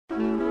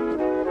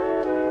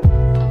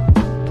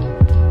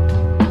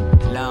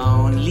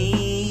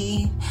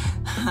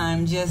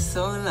I'm just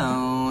so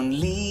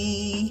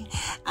lonely.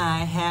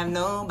 I have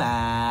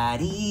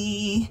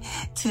nobody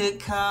to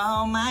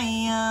call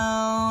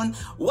my own.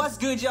 What's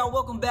good, y'all?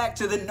 Welcome back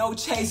to the No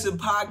Chaser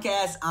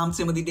podcast. I'm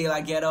Timothy De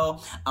La Ghetto.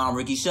 I'm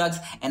Ricky Shucks,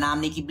 and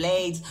I'm Nikki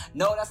Blades.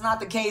 No, that's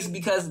not the case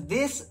because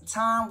this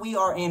time we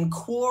are in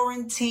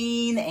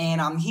quarantine,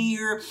 and I'm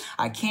here.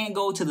 I can't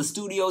go to the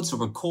studio to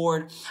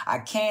record. I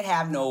can't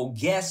have no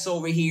guests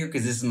over here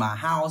because this is my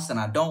house, and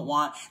I don't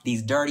want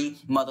these dirty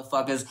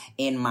motherfuckers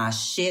in my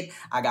shit.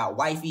 I got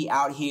wifey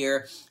out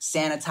here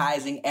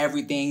sanitizing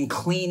everything,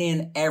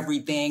 cleaning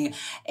everything.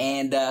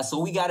 And so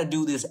we got to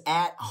do this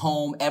at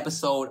home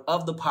episode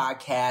of the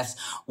podcast.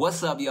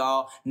 What's up,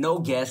 y'all? No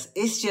guests.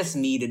 It's just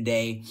me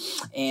today.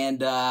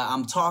 And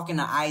I'm talking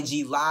to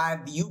IG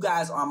Live. You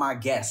guys are my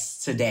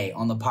guests today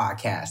on the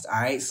podcast. All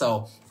right.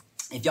 So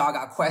if y'all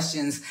got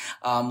questions,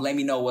 let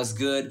me know what's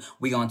good.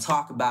 We're going to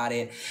talk about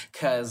it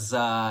because,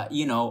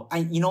 you know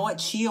what?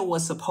 Chia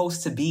was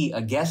supposed to be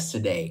a guest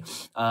today.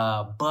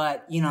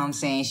 But, you know what I'm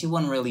saying? She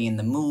wasn't really in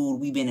the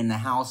mood. We've been in the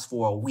house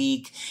for a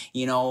week.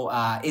 You know,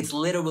 it's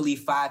literally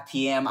 5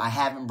 p.m. I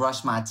haven't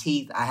brushed my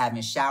teeth. I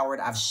haven't showered.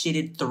 I've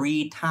shitted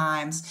 3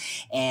 times.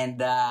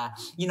 And,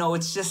 you know,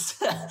 it's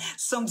just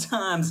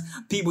sometimes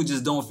people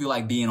just don't feel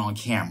like being on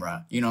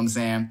camera. You know what I'm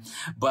saying?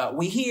 But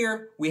we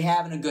here. We're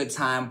having a good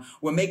time.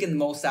 We're making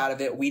the most out of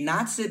it. We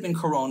not sipping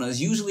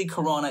Coronas. Usually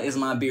Corona is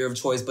my beer of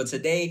choice, but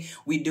today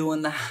we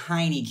doing the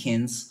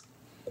Heinekens.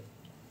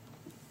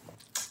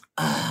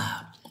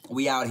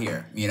 We out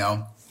here, you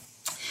know.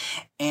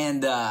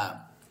 And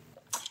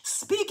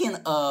speaking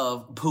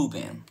of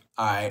pooping,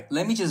 all right,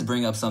 let me just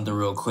bring up something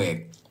real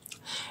quick.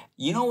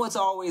 You know what's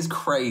always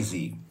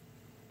crazy?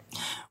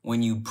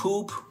 When you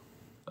poop,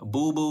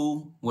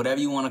 boo-boo,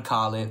 whatever you want to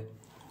call it,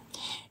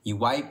 you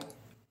wipe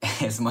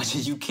as much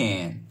as you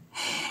can.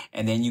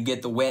 And then you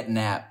get the wet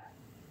nap,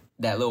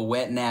 that little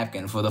wet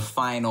napkin for the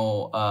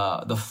final,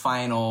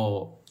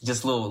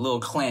 just little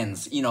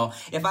cleanse. You know,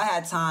 if I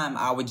had time,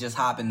 I would just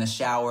hop in the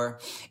shower.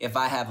 If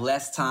I have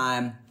less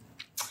time,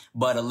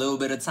 but a little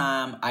bit of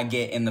time, I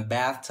get in the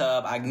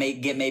bathtub. I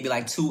get maybe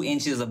like 2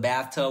 inches of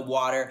bathtub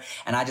water,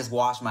 and I just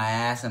wash my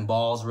ass and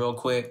balls real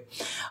quick.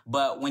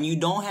 But when you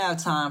don't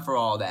have time for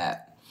all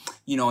that,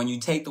 you know, and you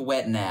take the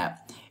wet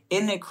nap,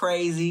 isn't it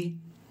crazy?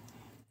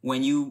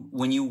 When you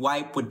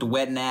wipe with the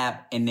wet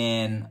nap and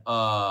then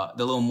the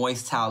little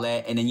moist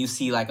towelette, and then you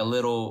see like a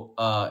little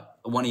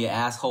one of your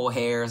asshole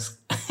hairs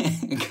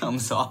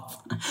comes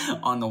off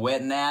on the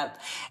wet nap,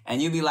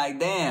 and you be like,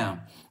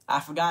 damn, I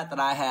forgot that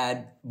I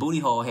had booty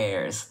hole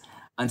hairs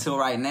until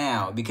right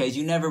now, because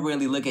you never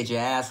really look at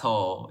your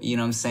asshole. You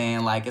know what I'm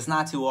saying? Like, it's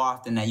not too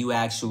often that you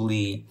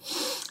actually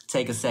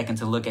take a second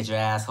to look at your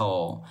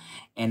asshole,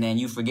 and then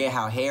you forget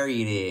how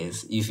hairy it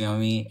is. You feel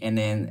me? And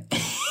then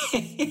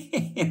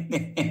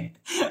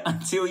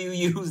until you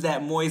use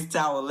that moist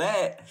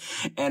towelette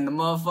and the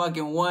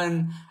motherfucking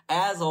one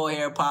asshole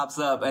hair pops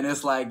up and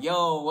it's like,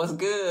 yo, what's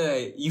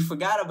good? You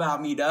forgot about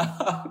me,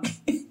 dog.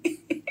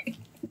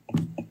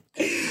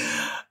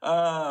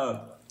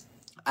 I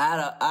had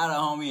a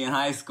homie in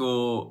high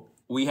school.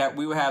 We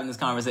were having this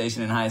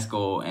conversation in high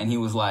school, and he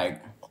was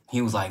like,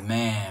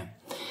 man,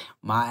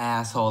 my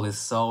asshole is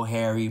so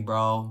hairy,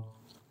 bro.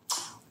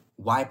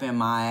 Wiping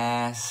my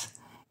ass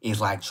is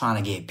like trying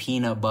to get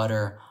peanut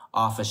butter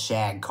off a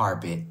shag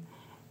carpet.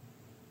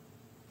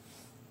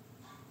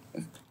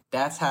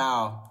 That's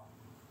how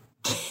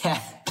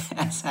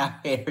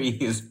hairy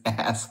his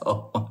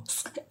asshole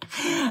was.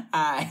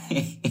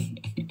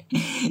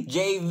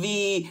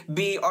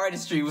 JVB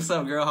Artistry, what's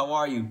up, girl? How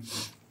are you?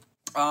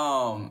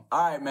 All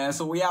right, man.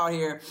 So we out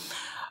here.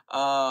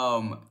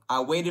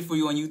 I waited for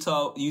you on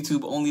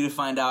YouTube only to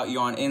find out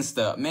you're on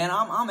Insta. Man,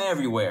 I'm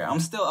everywhere. I'm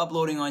still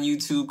uploading on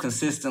YouTube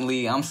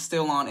consistently. I'm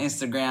still on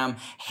Instagram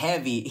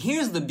heavy.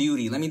 Here's the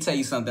beauty. Let me tell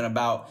you something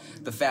about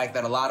the fact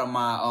that a lot of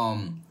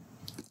my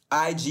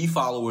IG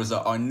followers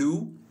are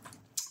new.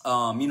 You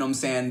know what I'm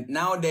saying?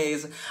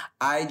 Nowadays,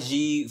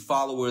 IG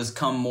followers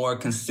come more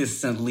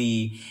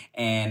consistently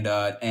and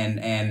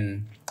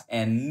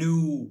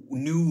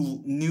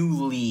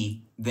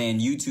newly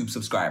than YouTube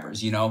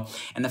subscribers, you know?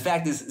 And the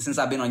fact is, since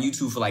I've been on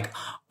YouTube for like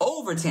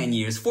over 10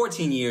 years,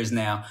 14 years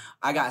now,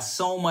 I got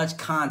so much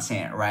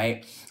content,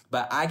 right?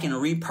 But I can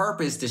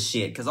repurpose the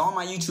shit, because all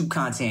my YouTube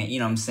content, you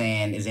know what I'm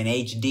saying, is in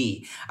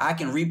HD. I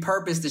can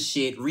repurpose the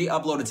shit,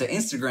 re-upload it to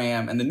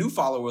Instagram, and the new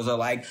followers are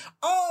like,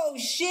 oh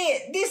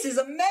shit, this is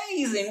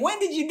amazing. When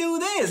did you do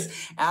this?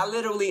 And I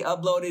literally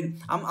uploaded,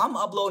 I'm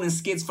uploading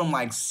skits from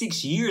like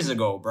 6 years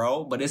ago,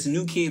 bro. But it's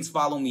new kids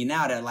follow me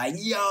now that are like,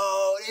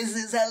 yo, this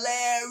is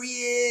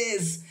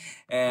hilarious.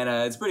 And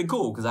it's pretty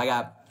cool, because I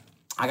got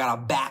a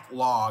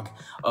backlog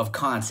of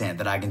content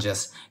that I can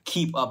just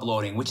keep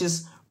uploading, which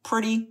is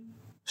pretty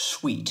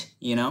sweet,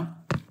 you know?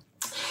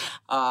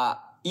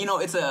 You know,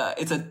 it's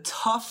a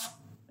tough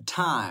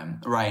time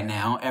right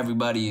now.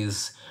 Everybody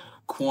is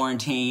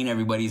quarantined,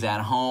 everybody's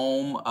at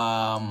home.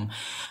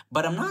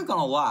 But I'm not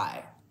gonna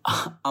lie.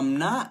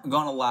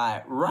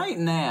 Right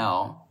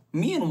now,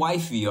 me and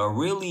wifey are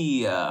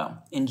really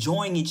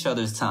enjoying each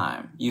other's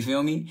time. You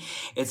feel me?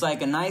 It's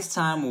like a nice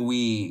time where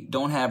we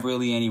don't have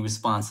really any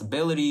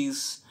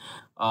responsibilities.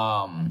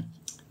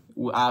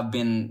 I've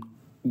been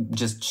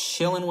just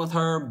chilling with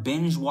her,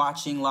 binge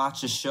watching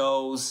lots of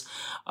shows.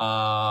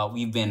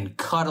 We've been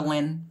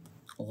cuddling,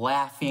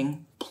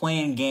 laughing,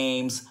 playing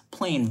games,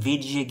 playing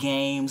video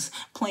games,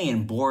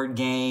 playing board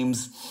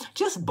games,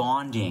 just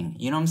bonding.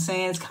 You know what I'm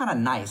saying? It's kind of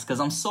nice because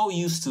I'm so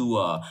used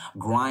to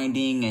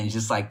grinding and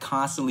just like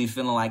constantly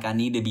feeling like I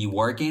need to be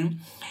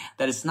working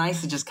that it's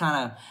nice to just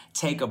kind of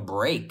take a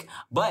break.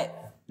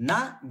 But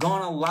not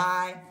gonna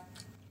lie,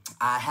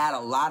 I had a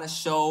lot of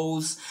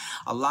shows,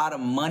 a lot of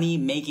money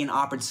making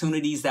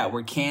opportunities that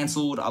were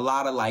canceled, a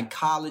lot of like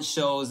college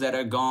shows that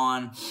are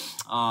gone.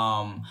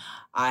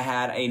 I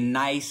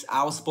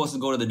was supposed to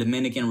go to the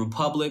Dominican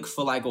Republic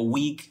for like a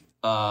week,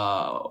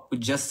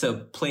 just to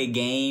play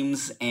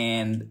games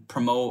and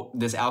promote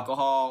this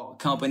alcohol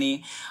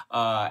company.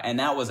 And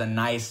that was a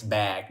nice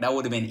bag. That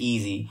would have been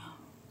easy.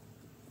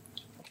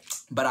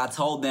 But I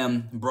told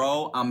them,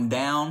 bro, I'm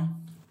down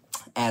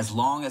as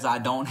long as I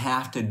don't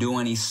have to do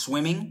any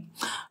swimming.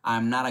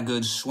 I'm not a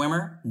good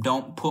swimmer.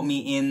 Don't put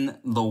me in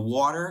the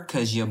water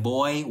because your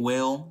boy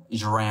will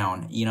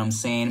drown. You know what I'm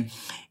saying?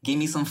 Give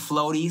me some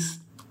floaties.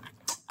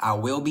 I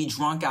will be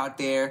drunk out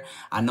there.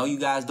 I know you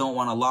guys don't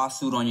want a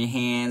lawsuit on your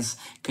hands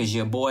because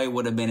your boy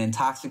would have been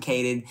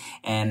intoxicated.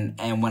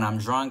 And when I'm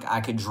drunk,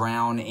 I could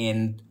drown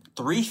in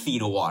 3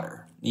 feet of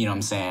water. You know what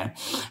I'm saying?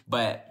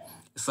 But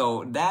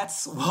so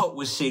that's what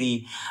was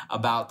shitty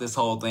about this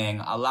whole thing.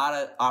 A lot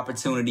of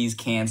opportunities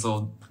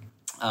canceled.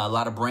 A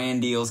lot of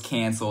brand deals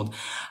canceled.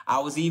 I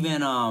was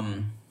even,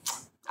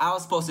 I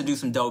was supposed to do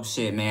some dope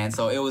shit, man.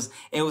 So it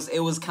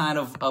was kind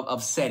of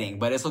upsetting,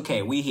 but it's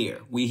okay. We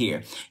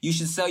here. You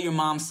should sell your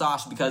mom's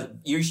sauce because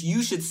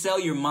you should sell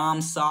your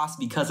mom's sauce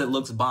because it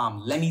looks bomb.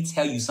 Let me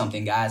tell you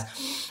something, guys.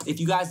 If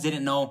you guys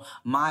didn't know,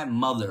 my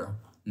mother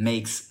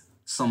makes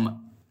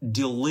some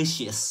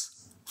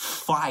delicious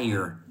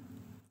fire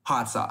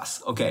hot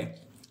sauce. Okay.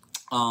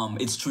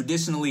 It's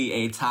traditionally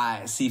a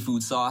Thai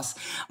seafood sauce,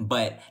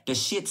 but the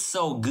shit's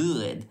so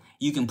good,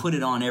 you can put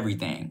it on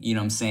everything. You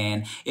know what I'm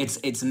saying?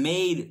 It's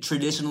made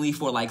traditionally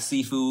for like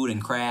seafood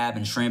and crab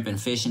and shrimp and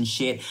fish and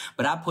shit,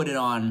 but I put it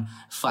on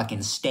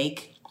fucking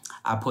steak.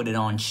 I put it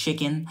on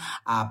chicken.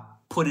 I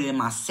put it in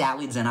my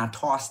salads and I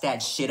tossed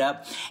that shit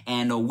up.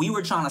 And we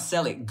were trying to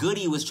sell it.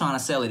 Goody was trying to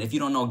sell it. If you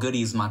don't know,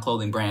 Goody is my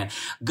clothing brand.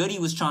 Goody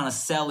was trying to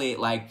sell it.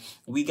 Like,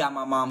 we got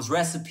my mom's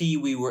recipe.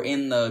 We were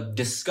in the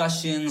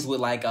discussions with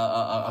like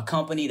a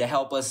company to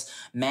help us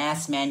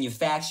mass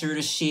manufacture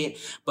the shit.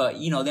 But,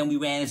 you know, then we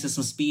ran into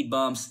some speed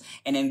bumps.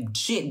 And then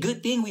shit,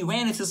 good thing we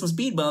ran into some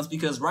speed bumps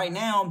because right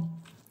now,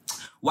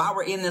 while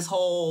we're in this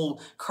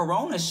whole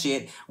Corona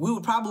shit, we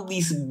would probably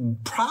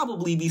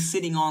be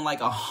sitting on like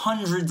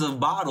hundreds of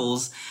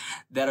bottles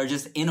that are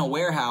just in a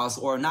warehouse,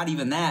 or not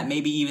even that.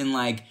 Maybe even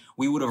like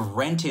we would have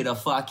rented a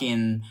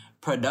fucking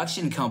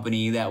production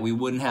company that we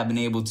wouldn't have been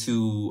able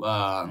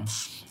to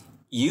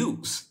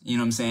use. You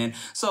know what I'm saying?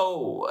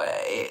 So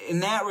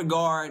in that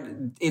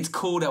regard, it's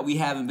cool that we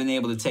haven't been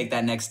able to take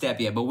that next step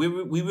yet. But we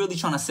really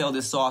trying to sell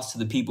this sauce to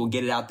the people,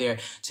 get it out there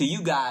to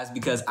you guys,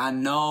 because I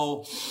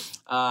know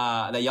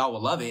that y'all will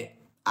love it.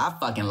 I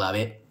fucking love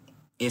it.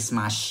 It's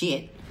my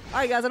shit. All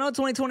right, guys, I know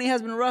 2020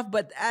 has been rough,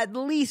 but at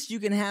least you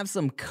can have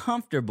some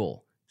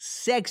comfortable,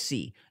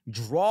 sexy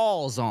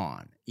draws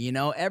on. You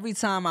know, every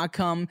time I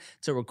come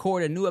to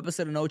record a new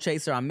episode of No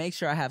Chaser, I make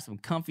sure I have some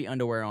comfy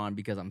underwear on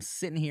because I'm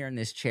sitting here in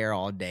this chair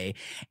all day.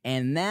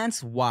 And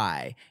that's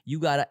why you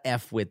gotta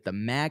F with the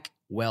Mack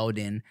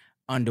Weldon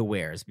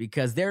underwears,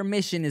 because their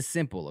mission is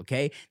simple,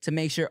 okay? To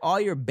make sure all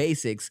your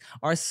basics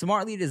are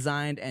smartly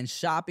designed and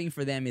shopping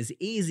for them is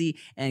easy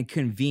and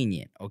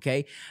convenient,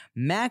 okay?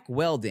 Mack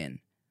Weldon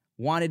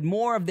wanted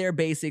more of their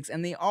basics,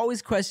 and they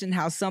always questioned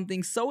how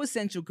something so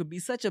essential could be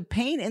such a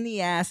pain in the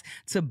ass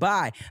to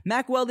buy.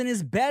 Mack Weldon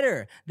is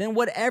better than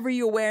whatever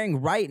you're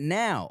wearing right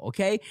now,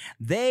 okay?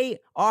 They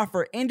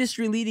offer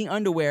industry-leading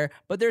underwear,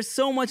 but they're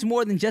so much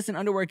more than just an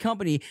underwear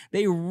company.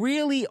 They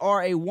really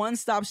are a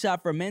one-stop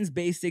shop for men's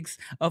basics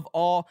of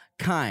all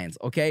kinds,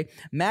 okay?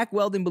 Mack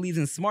Weldon believes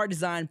in smart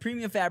design,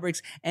 premium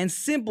fabrics, and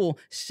simple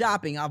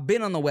shopping. I've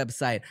been on the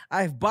website.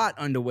 I've bought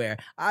underwear.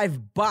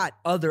 I've bought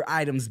other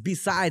items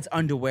besides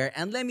underwear.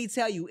 And let me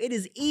tell you, it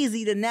is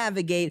easy to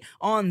navigate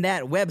on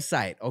that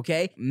website,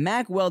 okay?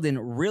 Mack Weldon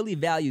really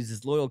values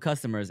its loyal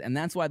customers, and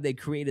that's why they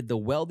created the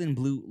Weldon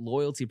Blue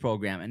loyalty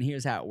program. And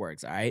here's how it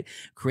works, all right?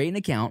 Create an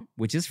account,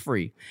 which is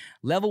free.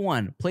 Level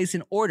 1, place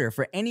an order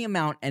for any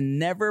amount and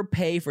never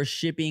pay for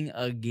shipping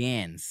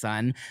again,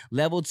 son.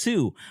 Level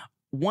 2,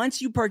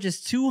 once you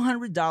purchase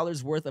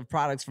 $200 worth of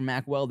products from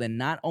Mack Weldon,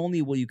 not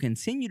only will you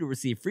continue to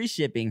receive free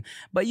shipping,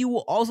 but you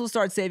will also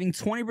start saving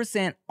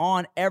 20%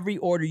 on every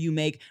order you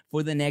make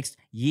for the next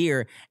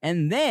year.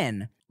 And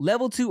then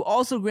Level 2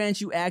 also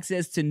grants you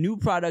access to new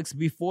products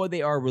before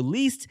they are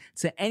released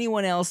to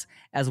anyone else,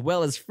 as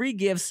well as free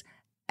gifts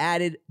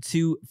added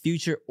to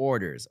future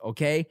orders,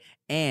 okay?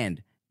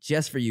 And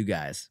just for you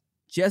guys,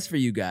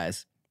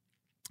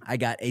 I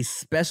got a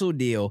special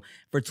deal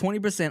for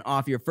 20%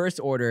 off your first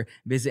order.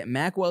 Visit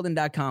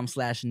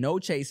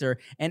MacWeldon.com/NoChaser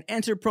and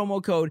enter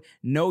promo code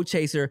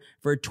NoChaser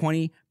for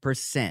 20%.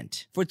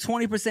 For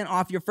 20%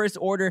 off your first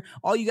order,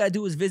 all you got to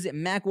do is visit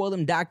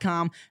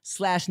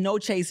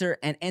MacWeldon.com/NoChaser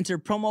and enter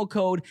promo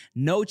code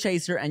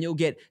NoChaser and you'll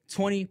get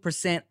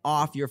 20%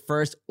 off your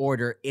first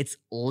order. It's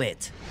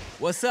lit.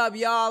 What's up,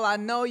 y'all? I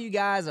know you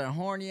guys are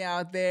horny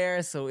out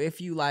there, so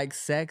if you like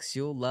sex,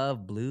 you'll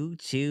love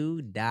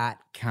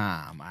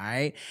BlueChew.com, all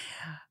right?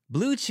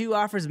 Blue Chew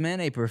offers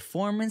men a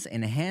performance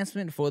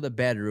enhancement for the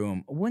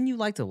bedroom. Wouldn't you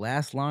like to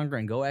last longer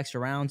and go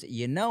extra rounds?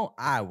 You know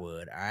I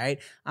would, all right?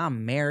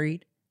 I'm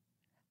married.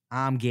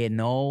 I'm getting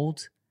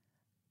old.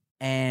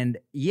 And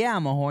yeah,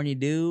 I'm a horny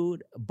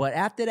dude. But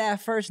after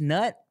that first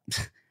nut,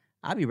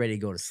 I'll be ready to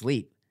go to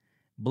sleep.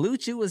 Blue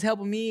Chew is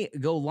helping me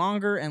go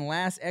longer and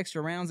last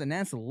extra rounds, and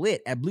that's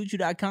lit. At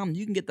BlueChew.com,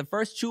 you can get the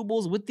first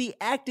chewables with the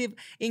active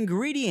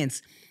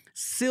ingredients,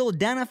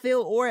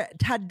 sildenafil or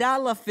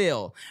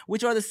tadalafil,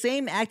 which are the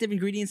same active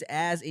ingredients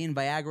as in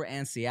Viagra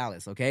and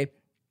Cialis, okay?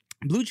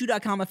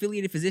 BlueChew.com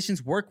affiliated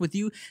physicians work with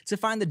you to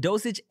find the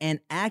dosage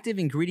and active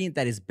ingredient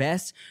that is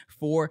best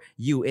for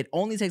you. It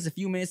only takes a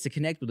few minutes to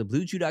connect with a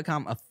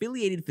BlueChew.com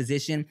affiliated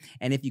physician,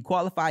 and if you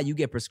qualify, you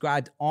get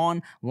prescribed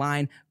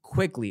online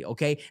quickly,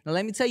 okay? Now,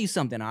 let me tell you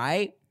something, all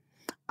right?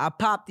 I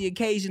pop the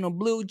occasional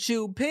Blue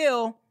Chew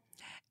pill,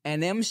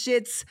 and them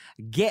shits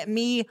get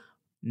me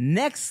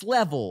next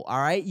level, all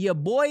right? Your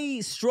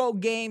boy stroke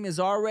game is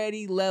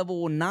already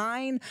level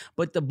 9,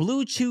 but the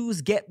Blue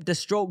Chews get the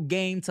stroke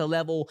game to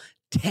level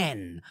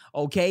 10,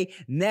 okay?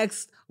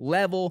 Next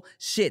level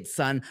shit,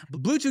 son.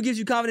 Blue Chew gives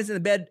you confidence in the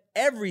bed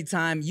every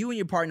time. You and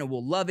your partner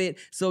will love it.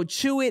 So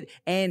chew it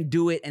and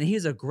do it. And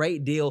here's a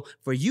great deal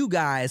for you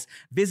guys.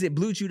 Visit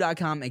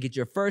BlueChew.com and get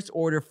your first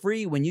order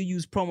free when you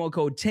use promo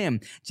code TIM.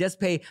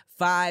 Just pay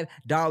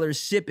 $5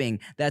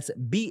 shipping. That's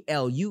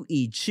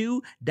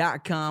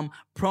BlueChew.com,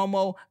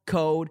 promo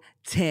code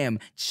TIM.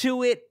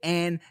 Chew it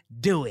and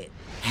do it.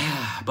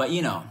 But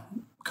you know,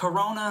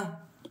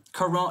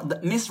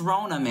 Miss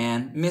Rona,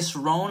 man. Miss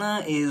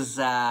Rona is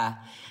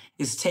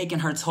taking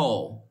her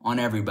toll on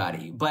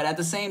everybody. But at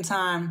the same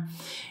time,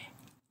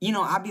 you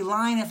know, I'd be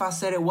lying if I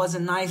said it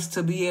wasn't nice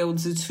to be able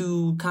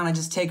to kind of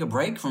just take a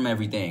break from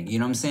everything. You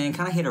know what I'm saying?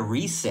 Kind of hit a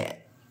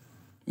reset.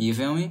 You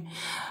feel me?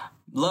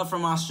 Love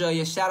from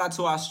Australia. Shout out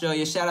to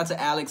Australia. Shout out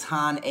to Alex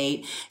Han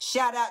 8.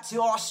 Shout out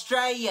to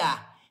Australia.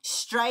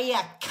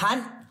 Australia,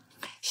 cunt.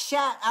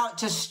 Shout out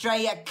to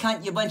Australia,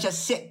 cunt. You bunch of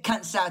sick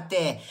cunts out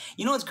there.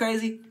 You know what's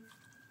crazy?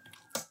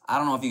 I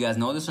don't know if you guys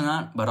know this or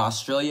not, but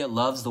Australia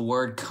loves the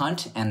word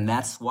cunt, and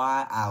that's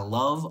why I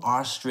love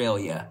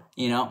Australia,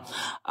 you know?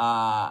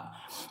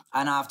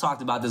 And I've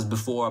talked about this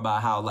before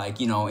about how, like,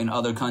 you know, in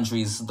other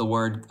countries, the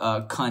word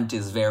cunt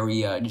is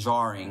very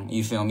jarring,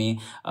 you feel me?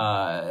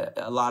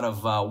 A lot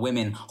of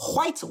women,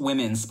 white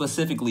women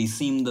specifically,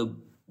 seem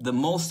the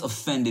most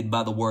offended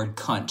by the word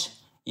cunt,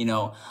 you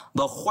know?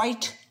 The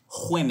white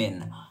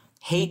women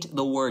hate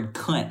the word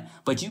cunt,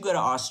 but you go to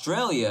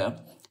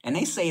Australia and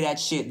they say that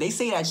shit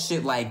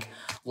like,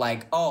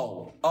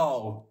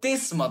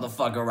 this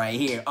motherfucker right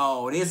here.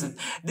 Oh, this,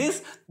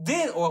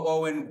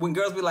 or when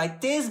girls be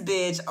like, this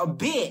bitch, a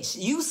bitch,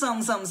 you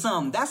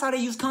something. That's how they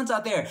use cunts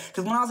out there.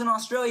 Cause when I was in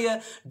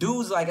Australia,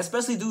 dudes, like,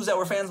 especially dudes that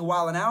were fans of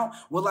Wild 'N Out,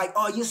 were like,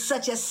 oh, you're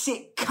such a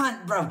sick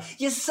cunt, bro.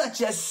 You're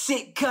such a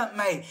sick cunt,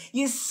 mate.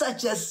 You're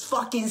such a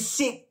fucking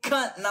sick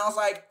cunt. And I was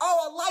like,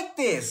 oh, I like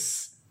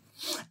this.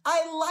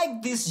 I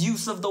like this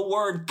use of the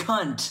word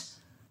cunt.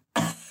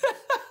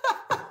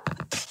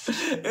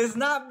 It's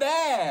not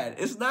bad.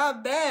 It's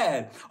not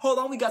bad. Hold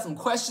on, we got some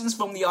questions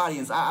from the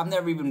audience. I've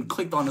never even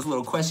clicked on this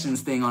little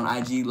questions thing on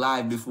IG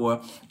Live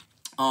before.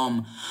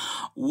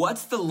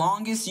 What's the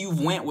longest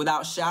you've went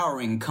without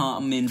showering?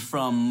 Coming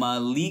from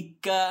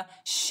Malika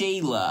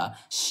Sheila.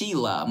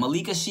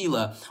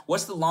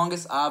 What's the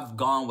longest I've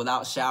gone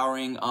without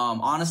showering?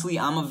 Honestly,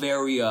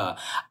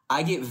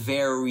 I get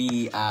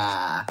very,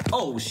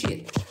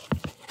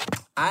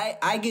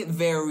 I get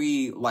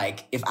very,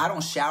 like, if I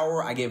don't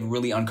shower, I get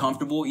really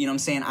uncomfortable. You know what I'm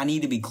saying? I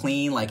need to be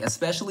clean, like,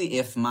 especially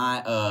if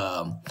my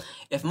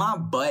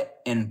butt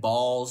and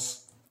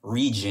balls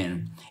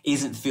region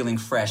isn't feeling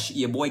fresh.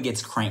 Your boy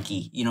gets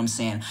cranky. You know what I'm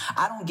saying?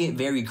 I don't get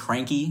very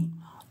cranky,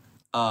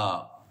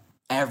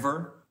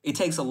 ever. It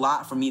takes a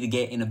lot for me to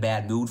get in a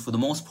bad mood. For the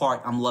most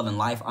part, I'm loving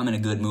life. I'm in a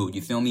good mood.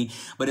 You feel me?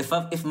 But if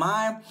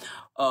my,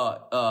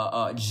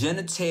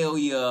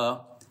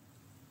 genitalia,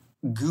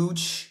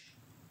 gooch,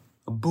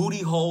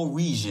 booty hole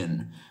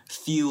region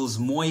feels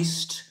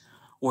moist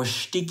or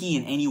sticky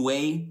in any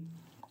way,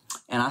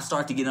 and I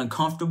start to get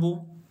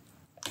uncomfortable,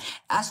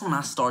 that's when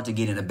I start to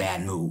get in a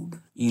bad mood.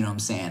 You know what I'm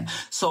saying?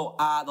 So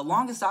the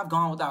longest I've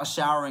gone without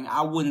showering,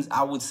 I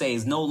would say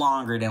is no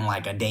longer than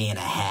like a day and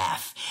a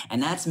half.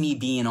 And that's me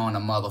being on a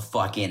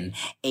motherfucking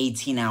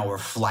 18-hour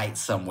flight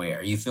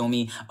somewhere. You feel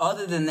me?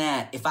 Other than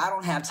that, if I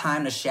don't have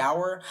time to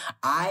shower,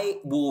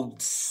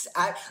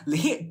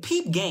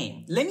 peep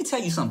game. Let me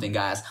tell you something,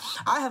 guys.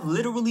 I have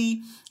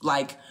literally,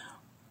 like,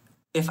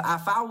 if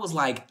I was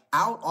like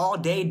out all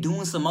day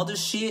doing some other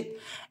shit,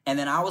 and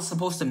then I was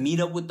supposed to meet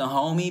up with the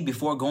homie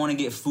before going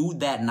to get food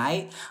that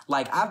night,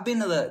 like I've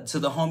been to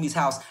the homie's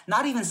house,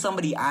 not even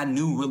somebody I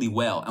knew really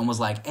well, and was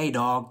like, hey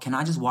dog, can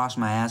I just wash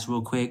my ass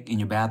real quick in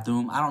your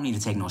bathroom? I don't need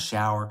to take no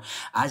shower.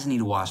 I just need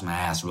to wash my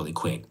ass really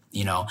quick,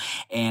 you know?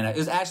 And it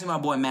was actually my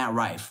boy Matt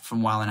Rife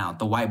from Wildin' Out,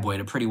 the white boy,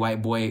 the pretty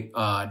white boy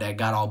that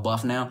got all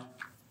buff now.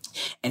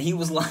 And he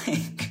was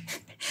like,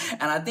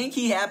 and I think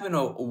he happened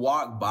to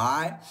walk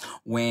by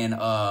when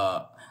when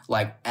I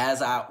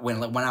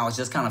was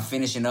just kind of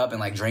finishing up and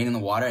like draining the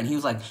water, and he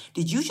was like,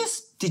 did you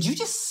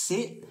just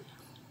sit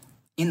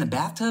in the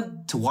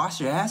bathtub to wash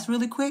your ass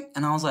really quick?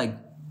 And I was like,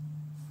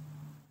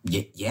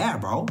 yeah,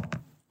 bro.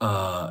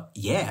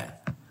 Yeah.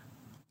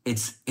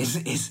 It's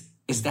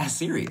that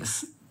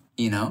serious,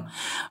 you know?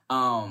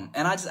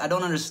 And I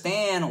don't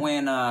understand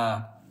when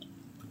how,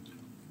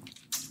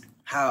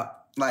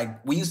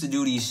 like, we used to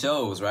do these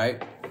shows,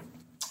 right?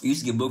 We used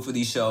to get booked for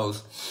these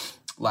shows,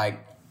 like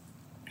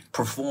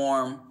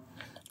perform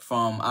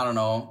from, I don't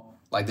know,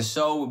 like the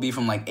show would be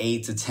from like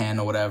 8 to 10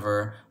 or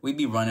whatever. We'd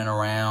be running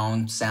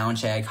around, sound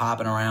check,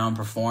 hopping around,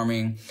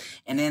 performing.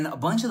 And then a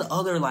bunch of the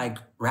other like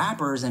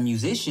rappers and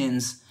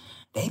musicians,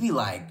 they'd be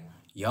like,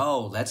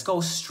 yo, let's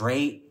go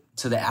straight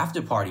to the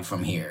after party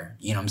from here.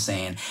 You know what I'm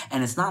saying?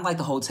 And it's not like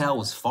the hotel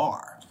was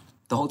far.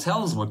 The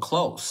hotels were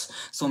close.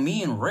 So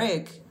me and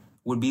Rick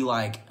would be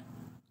like,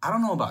 I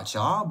don't know about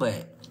y'all,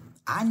 but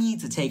I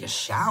need to take a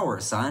shower,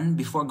 son,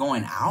 before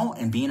going out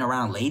and being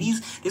around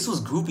ladies. This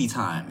was groupie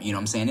time, you know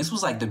what I'm saying? This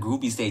was like the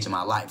groupie stage of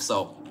my life.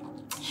 So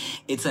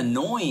it's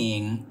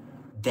annoying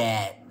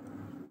that,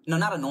 no,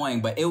 not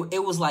annoying, but it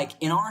was like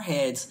in our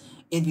heads,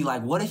 it'd be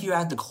like, what if you're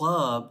at the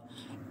club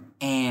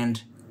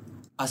and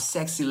a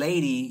sexy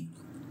lady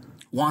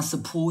wants to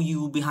pull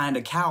you behind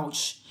a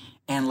couch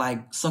and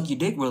like suck your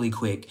dick really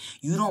quick?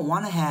 You don't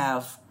want to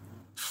have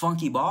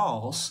funky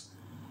balls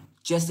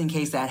just in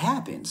case that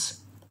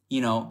happens,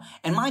 you know?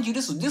 And mind you,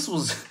 this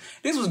was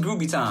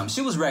groupie time.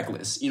 Shit was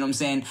reckless, you know what I'm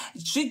saying?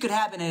 Shit could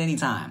happen at any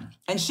time.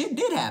 And shit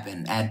did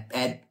happen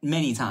at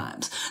many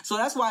times. So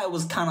that's why it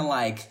was kind of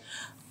like,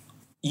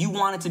 you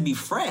want it to be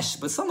fresh,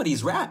 but some of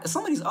these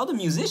other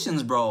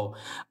musicians, bro,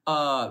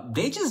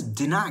 they just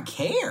did not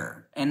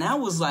care. And that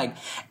was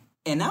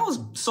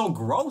so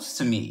gross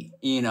to me,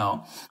 you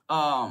know?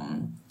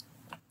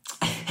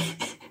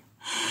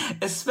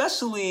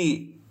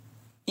 Especially,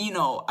 you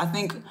know, I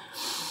think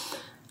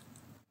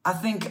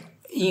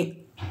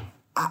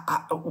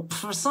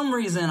for some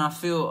reason I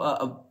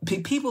feel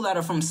people that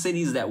are from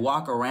cities that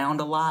walk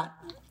around a lot,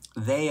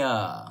 they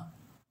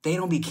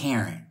don't be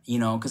caring, you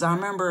know, because I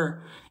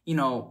remember, you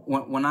know,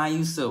 when I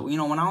used to, you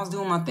know, when I was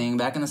doing my thing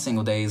back in the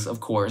single days, of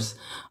course,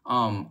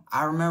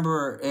 I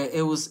remember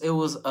it was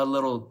a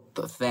little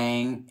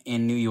thing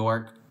in New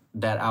York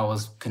that I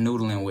was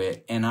canoodling with,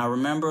 and I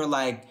remember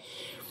like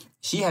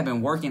she had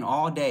been working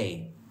all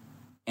day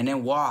and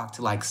then walked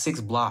like 6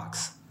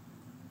 blocks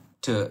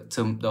to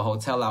the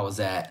hotel I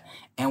was at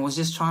and was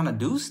just trying to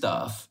do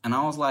stuff. And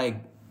I was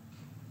like,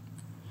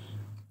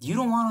 you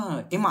don't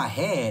want to, in my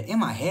head,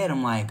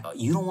 I'm like,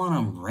 you don't want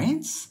to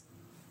rinse?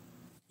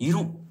 You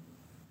don't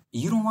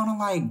want to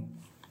like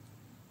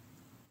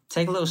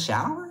take a little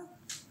shower?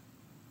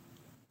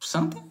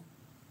 Something?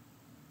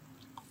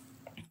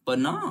 But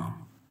no,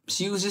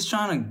 she was just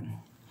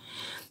trying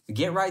to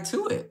get right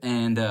to it.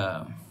 And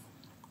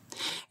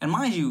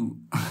mind you,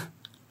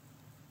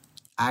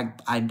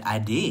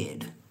 I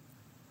did,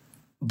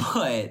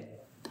 but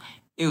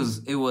it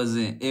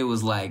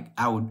was like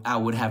I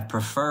would have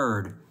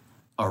preferred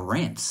a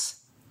rinse.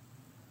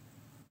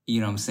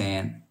 You know what I'm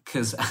saying?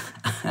 Cause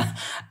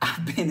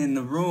I've been in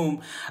the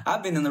room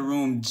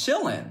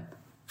chilling,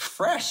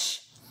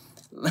 fresh,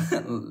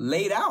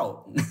 laid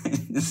out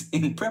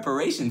in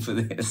preparation for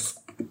this,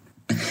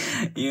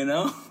 you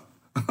know?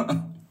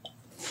 All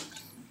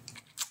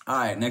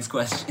right, next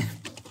question.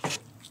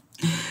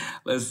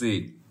 Let's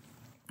see.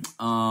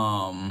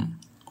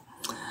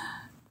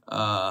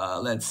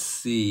 Let's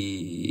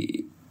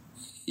see.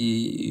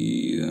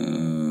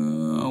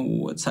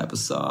 What type of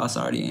sauce?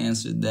 I already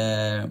answered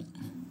that.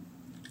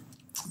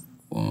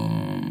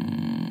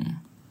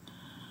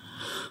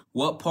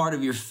 What part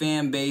of your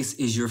fan base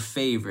is your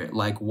favorite?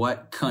 Like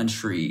what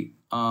country?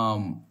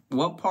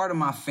 What part of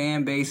my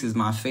fan base is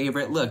my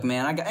favorite? Look,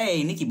 man,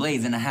 hey, Nikki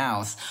Blades in the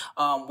house.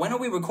 When are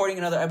we recording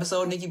another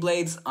episode, Nikki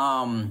Blades?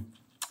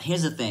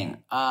 Here's the thing.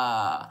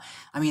 I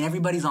mean,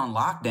 everybody's on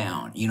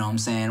lockdown. You know what I'm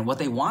saying? What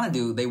they want to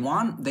do, they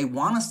want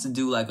us to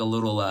do like a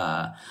little,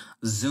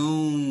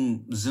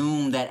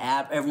 Zoom, that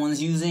app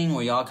everyone's using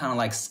where y'all kind of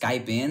like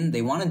Skype in.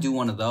 They want to do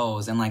one of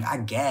those. And like, I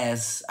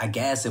guess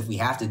if we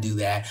have to do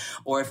that,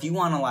 or if you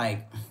want to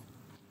like,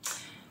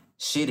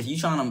 shit, if you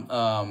trying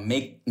to,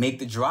 make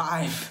the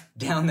drive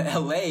down to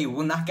LA,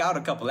 we'll knock out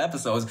a couple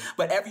episodes,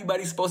 but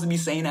everybody's supposed to be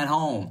staying at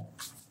home.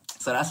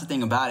 So that's the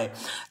thing about it.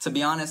 To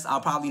be honest,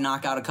 I'll probably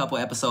knock out a couple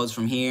episodes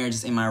from here,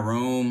 just in my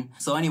room.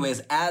 So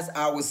anyways, as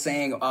I was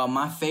saying,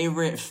 my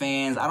favorite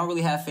fans, I don't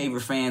really have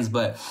favorite fans,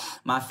 but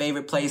my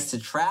favorite place to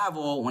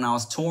travel when I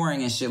was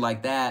touring and shit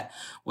like that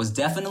was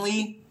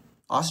definitely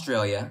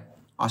Australia.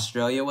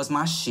 Australia was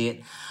my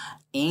shit.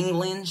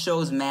 England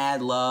shows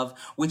mad love,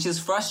 which is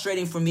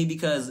frustrating for me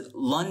because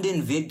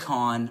London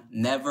VidCon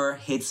never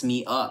hits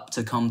me up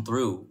to come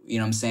through, you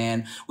know what I'm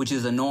saying? Which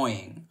is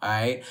annoying, all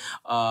right?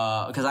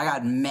 Because I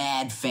got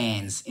mad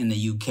fans in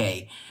the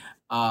UK.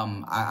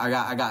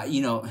 I got,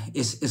 you know,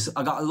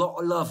 I got a lot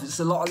of love. It's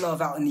a lot of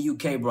love out in the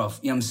UK,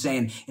 bruv. You know what I'm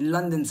saying? In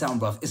London town,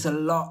 bruv. It's a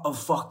lot of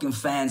fucking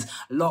fans.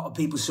 A lot of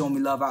people show me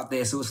love out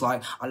there. So it's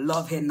like, I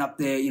love heading up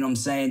there, you know what I'm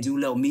saying? Do a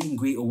little meet and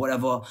greet or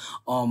whatever.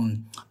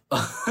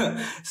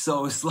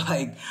 So it's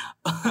like,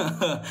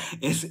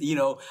 it's, you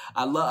know,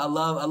 I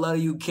love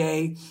the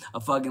UK. I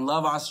fucking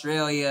love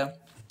Australia.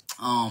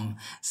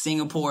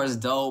 Singapore is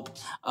dope.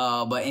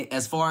 But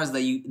as far as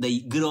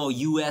the good old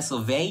US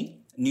of A,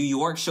 New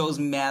York shows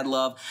me mad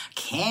love.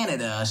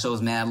 Canada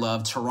shows mad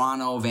love.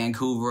 Toronto,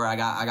 Vancouver, I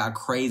got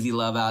crazy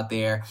love out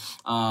there.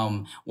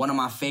 One of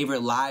my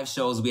favorite live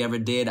shows we ever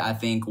did, I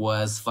think,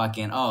 was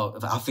fucking,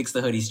 I'll fix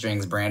the hoodie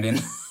strings, Brandon.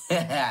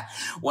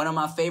 One of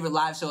my favorite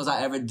live shows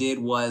I ever did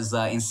was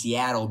in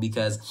Seattle,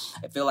 because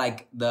I feel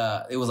like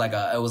it was like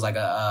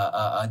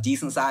a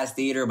decent sized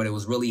theater, but it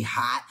was really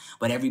hot,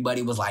 but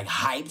everybody was like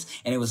hyped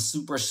and it was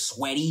super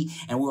sweaty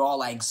and we were all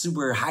like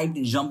super hyped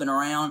and jumping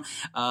around.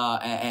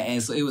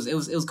 And so it was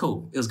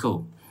cool. It was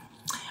cool.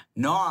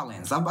 New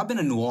Orleans. I've been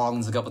to New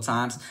Orleans a couple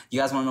times.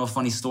 You guys want to know a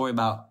funny story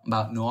about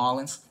New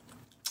Orleans?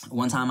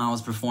 One time I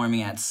was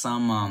performing at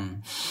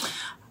some,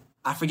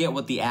 I forget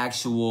what the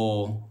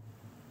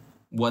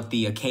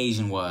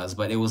occasion was,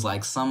 but it was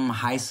like some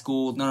high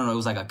school. No, it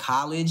was like a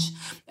college,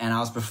 and I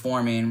was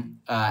performing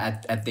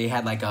they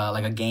had like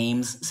a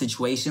games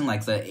situation,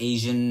 like the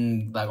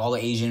Asian, like all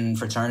the Asian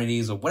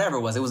fraternities or whatever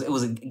it was. It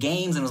was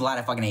games, and it was a lot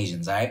of fucking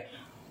Asians, all right?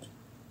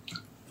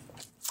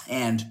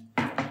 And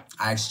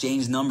I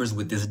exchanged numbers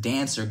with this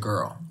dancer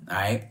girl, all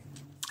right?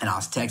 And I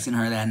was texting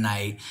her that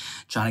night,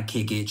 trying to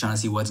kick it, trying to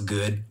see what's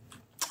good.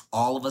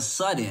 All of a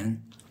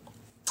sudden,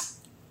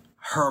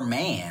 her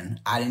man,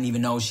 I didn't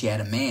even know she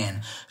had a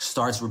man,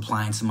 starts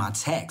replying to my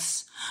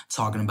texts,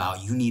 talking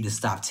about, you need to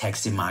stop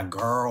texting my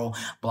girl,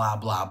 blah,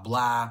 blah,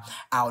 blah.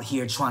 Out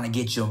here trying to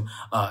get your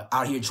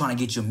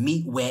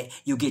meat wet.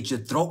 You'll get your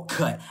throat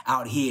cut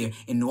out here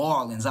in New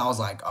Orleans. I was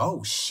like,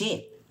 oh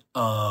shit.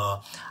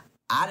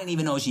 I didn't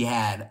even know she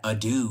had a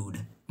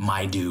dude,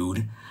 my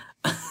dude.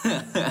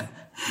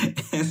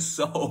 And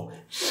so,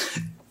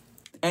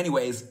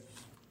 anyways,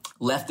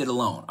 left it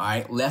alone, all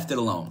right? Left it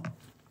alone.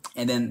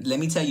 And then let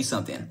me tell you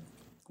something.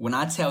 When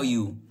I tell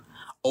you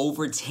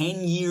over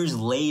 10 years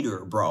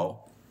later, bro,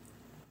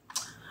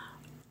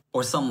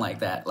 or something like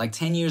that, like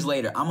 10 years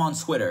later, I'm on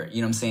Twitter, you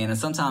know what I'm saying? And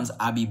sometimes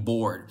I be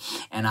bored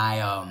and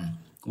I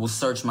will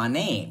search my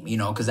name, you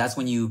know, because that's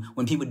when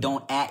people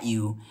don't at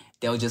you,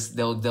 they'll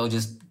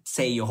just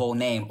say your whole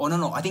name. Oh,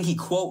 no, I think he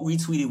quote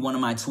retweeted one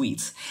of my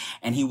tweets,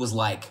 and he was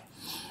like,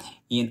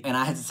 and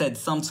I had said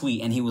some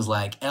tweet, and he was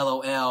like,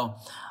 LOL,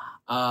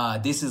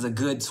 this is a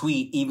good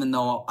tweet, even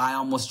though I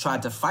almost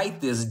tried to fight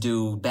this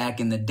dude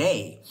back in the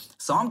day.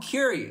 So I'm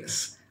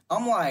curious.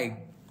 I'm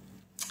like,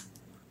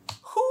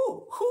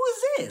 who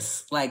is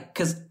this? Like,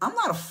 cause I'm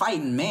not a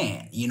fighting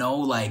man, you know,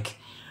 like,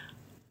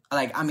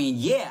 I mean,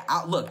 yeah,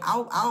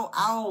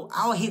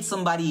 I'll hit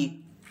somebody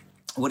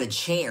with a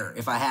chair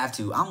if I have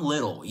to. I'm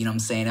little, you know what I'm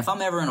saying? If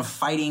I'm ever in a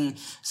fighting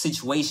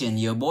situation,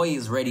 your boy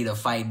is ready to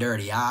fight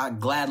dirty. I'll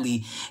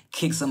gladly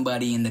kick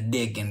somebody in the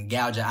dick and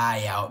gouge an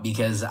eye out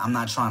because I'm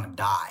not trying to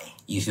die.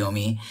 You feel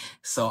me?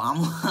 So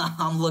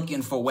I'm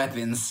looking for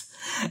weapons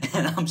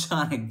and I'm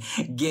trying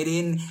to get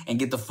in and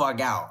get the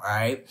fuck out, all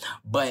right?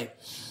 But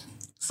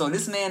so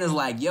this man is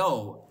like,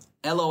 yo,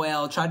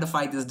 LOL, tried to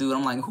fight this dude.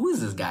 I'm like, who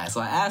is this guy? So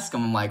I asked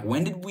him, I'm like,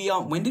 when were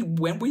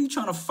you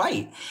trying to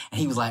fight?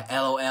 And he was like,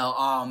 LOL,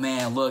 oh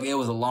man, look, it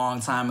was a long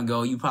time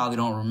ago. You probably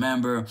don't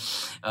remember.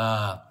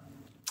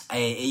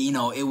 You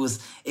know, it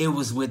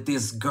was with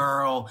this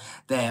girl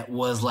that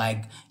was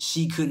like,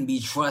 she couldn't be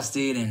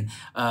trusted, and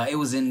it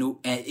was in New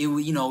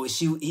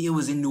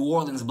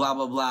Orleans, blah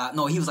blah blah.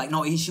 No, he was like,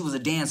 no, she was a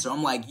dancer.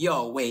 I'm like,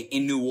 yo, wait,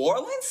 in New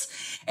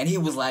Orleans? And he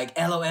was like,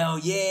 LOL,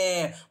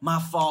 yeah, my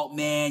fault,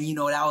 man. You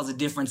know, that was a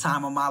different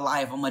time of my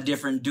life. I'm a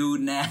different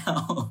dude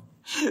now.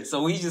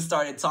 So we just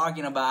started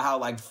talking about how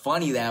like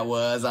funny that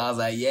was. I was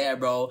like, yeah,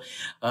 bro.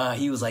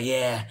 He was like,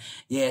 yeah,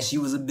 she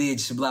was a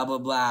bitch, blah blah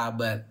blah.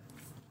 But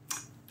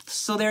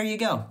so there you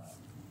go.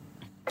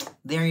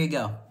 There you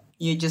go.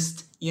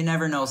 You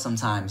never know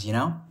sometimes, you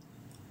know?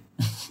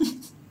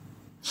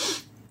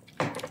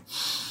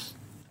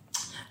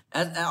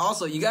 And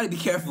also, you got to be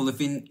careful if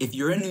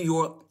you're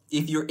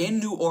in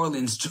New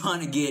Orleans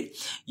trying to get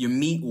your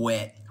meat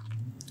wet,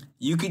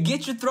 you could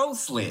get your throat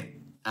slit,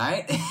 all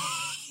right?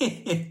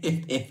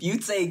 If you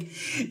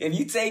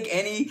take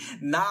any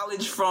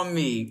knowledge from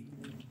me,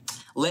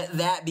 let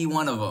that be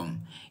one of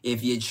them.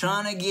 If you're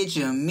trying to get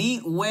your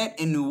meat wet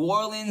in New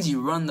Orleans,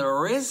 you run the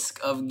risk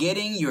of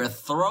getting your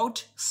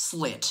throat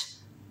slit.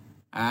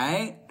 All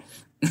right?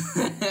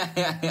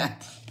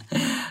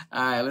 All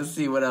right, let's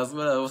see what else.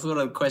 What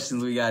other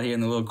questions we got here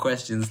in the little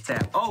questions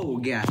tab? Oh,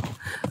 God.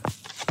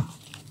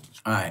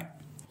 All right.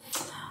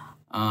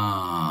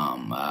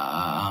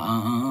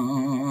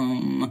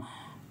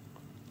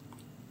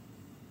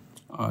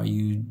 Are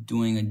you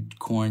doing a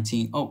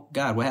quarantine? Oh,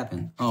 God, what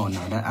happened? Oh, no,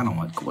 I don't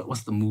want...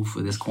 What's the move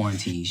for this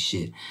quarantine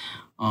shit?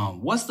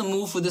 What's the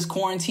move for this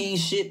quarantine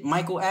shit,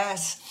 Michael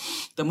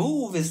asks? The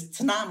move is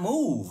to not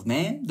move,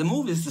 man. The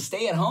move is to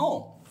stay at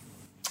home.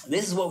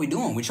 This is what we're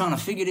doing. We're trying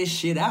to figure this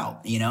shit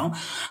out, you know?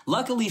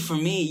 Luckily for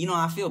me, you know,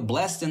 I feel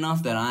blessed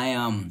enough that I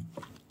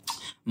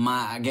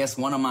guess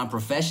one of my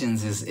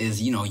professions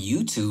is, you know,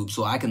 YouTube.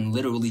 So I can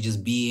literally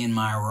just be in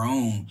my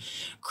room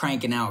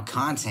cranking out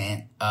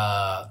content.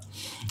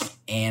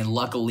 And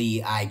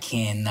luckily I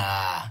can,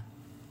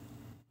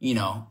 you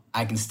know,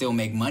 I can still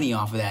make money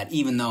off of that,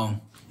 even though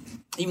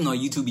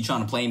YouTube be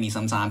trying to play me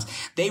sometimes.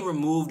 They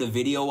removed a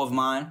video of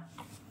mine.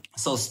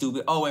 So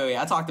stupid. Oh, wait.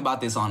 I talked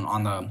about this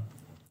on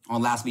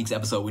last week's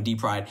episode with D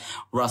Pride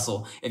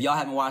Russell. If y'all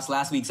haven't watched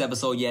last week's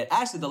episode yet,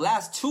 actually the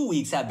last 2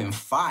 weeks have been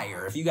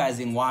fire. If you guys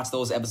didn't watch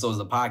those episodes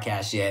of the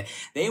podcast yet,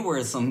 they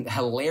were some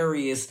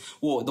hilarious.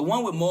 Well, the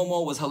one with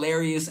Momo was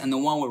hilarious, and the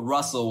one with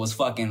Russell was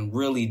fucking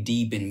really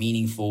deep and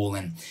meaningful,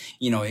 and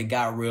you know, it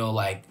got real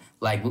like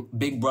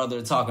big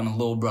brother talking to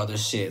little brother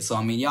shit. So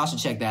I mean, y'all should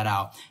check that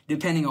out,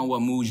 depending on what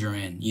mood you're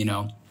in, you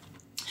know.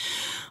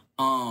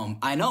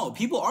 I know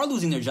people are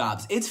losing their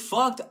jobs. It's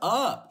fucked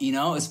up, you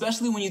know,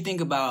 especially when you think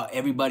about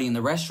everybody in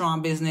the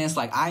restaurant business.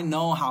 Like, I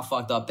know how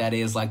fucked up that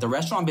is. Like, the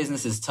restaurant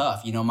business is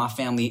tough. You know, my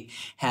family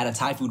had a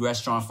Thai food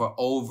restaurant for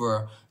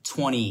over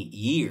 20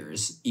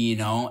 years, you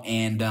know,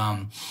 and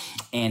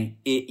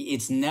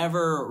it's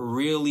never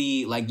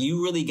really like,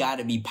 you really got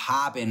to be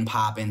popping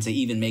to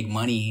even make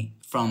money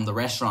from the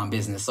restaurant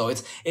business. So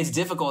it's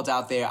difficult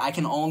out there. I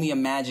can only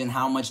imagine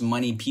how much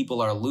money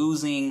people are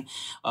losing,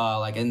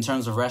 like in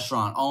terms of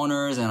restaurant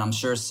owners, and I'm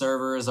sure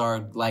servers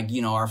are like,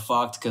 you know, are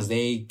fucked because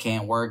they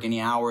can't work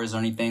any hours or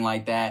anything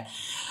like that.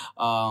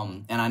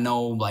 And I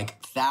know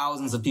like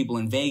thousands of people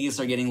in Vegas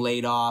are getting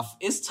laid off.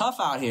 It's tough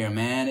out here,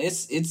 man.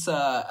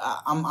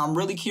 I'm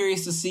really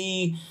curious to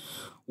see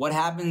what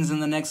happens in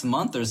the next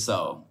month or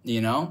so, you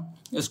know?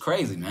 It's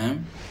crazy,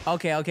 man.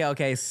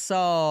 Okay.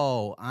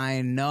 So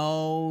I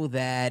know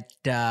that,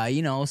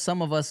 you know,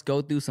 some of us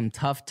go through some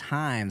tough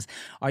times.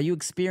 Are you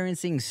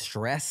experiencing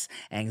stress,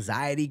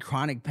 anxiety,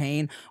 chronic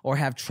pain, or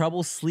have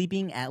trouble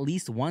sleeping at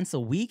least once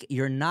a week?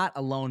 You're not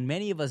alone.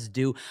 Many of us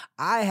do.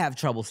 I have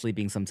trouble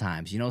sleeping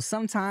sometimes. You know,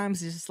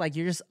 sometimes it's just like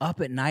you're just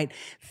up at night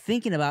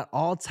thinking about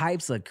all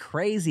types of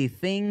crazy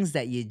things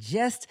that you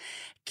just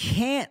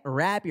can't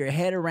wrap your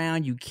head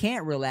around. You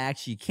can't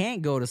relax. You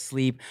can't go to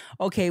sleep.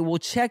 Okay, well,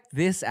 check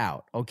this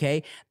out,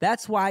 okay?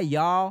 That's why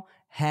y'all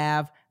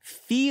have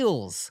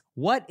Feals.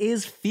 What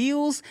is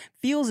Feals?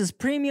 Feals is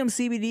premium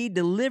CBD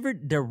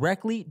delivered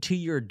directly to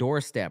your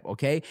doorstep,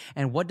 okay?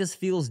 And what does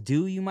Feals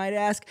do, you might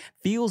ask?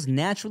 Feals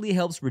naturally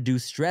helps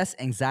reduce stress,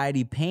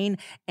 anxiety, pain,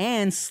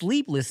 and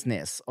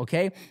sleeplessness,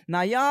 okay?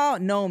 Now, y'all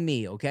know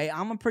me, okay?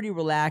 I'm a pretty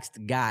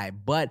relaxed guy,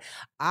 but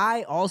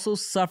I also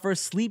suffer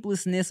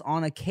sleeplessness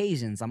on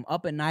occasions. I'm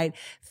up at night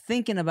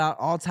thinking about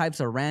all types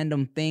of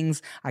random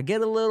things. I get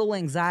a little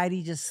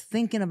anxiety just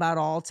thinking about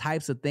all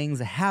types of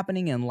things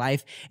happening in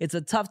life. It's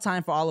a tough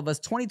time for all of us.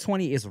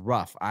 2020 is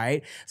rough, all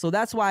right? So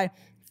that's why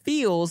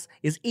Feals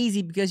is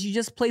easy, because you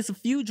just place a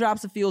few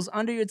drops of Feals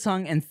under your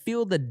tongue and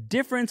feel the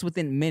difference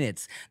within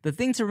minutes. The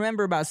thing to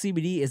remember about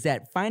CBD is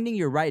that finding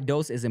your right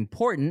dose is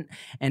important,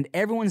 and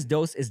everyone's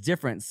dose is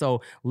different.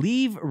 So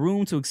leave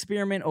room to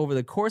experiment. Over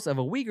the course of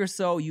a week or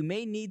so, you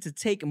may need to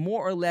take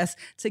more or less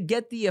to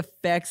get the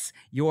effects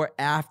you're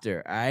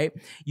after, all right?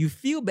 You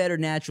feel better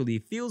naturally.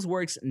 Feals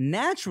works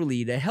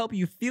naturally to help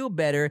you feel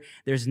better.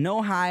 There's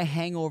no high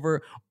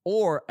hangover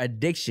or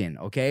addiction,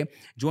 okay?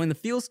 Join the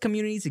Feals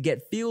community to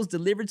get Feals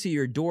delivered to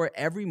your door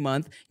every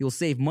month. You'll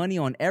save money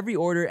on every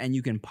order, and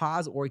you can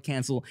pause or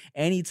cancel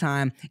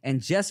anytime. And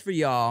just for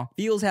y'all,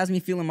 Feals has me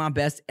feeling my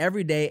best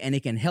every day, and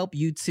it can help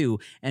you too.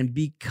 And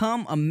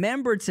become a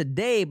member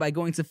today by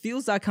going to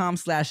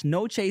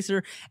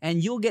feals.com/nochaser,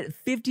 and you'll get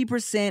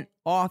 50%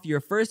 off your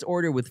first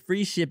order with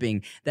free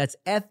shipping. That's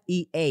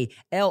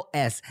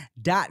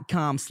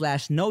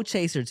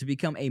FEALS.com/nochaser to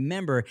become a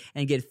member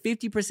and get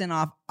 50%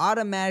 off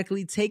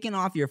automatically taken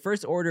off your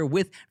first order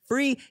with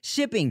free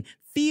shipping.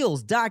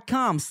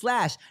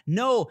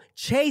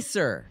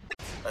 Feals.com/nochaser.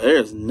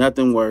 There's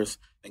nothing worse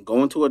than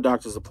going to a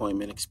doctor's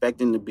appointment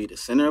expecting to be the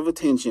center of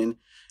attention,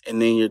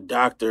 and then your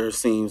doctor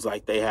seems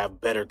like they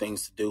have better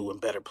things to do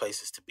and better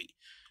places to be.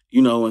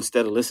 You know,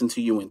 instead of listening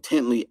to you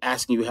intently,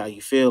 asking you how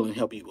you feel and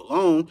help you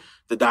along,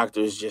 the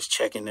doctor is just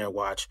checking their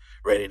watch,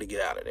 ready to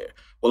get out of there.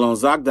 Well, on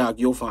ZocDoc,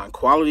 you'll find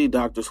quality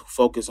doctors who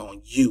focus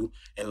on you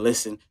and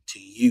listen to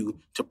you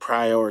to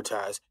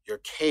prioritize your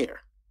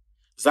care.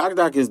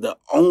 ZocDoc is the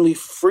only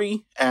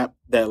free app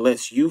that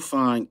lets you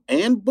find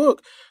and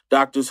book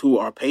doctors who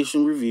are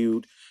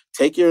patient-reviewed,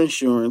 Take Your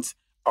Insurance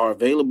are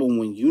available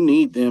when you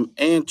need them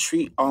and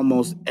treat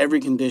almost every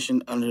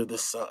condition under the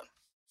sun.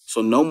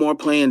 So no more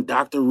playing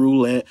Dr.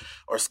 Roulette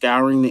or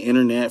scouring the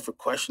internet for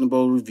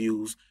questionable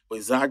reviews.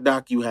 With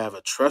ZocDoc, you have a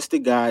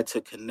trusted guide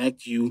to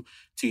connect you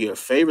to your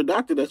favorite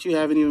doctor that you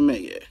haven't even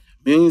met yet.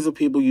 Millions of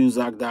people use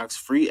ZocDoc's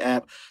free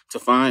app to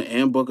find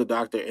and book a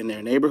doctor in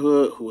their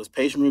neighborhood who is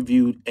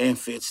patient-reviewed and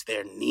fits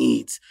their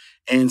needs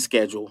and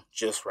schedule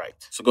just right.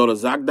 So go to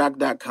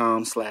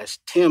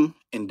ZocDoc.com/Tim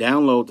and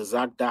download the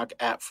ZocDoc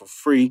app for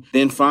free.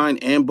 Then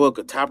find and book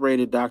a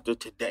top-rated doctor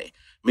today.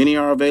 Many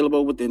are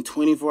available within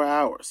 24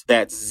 hours.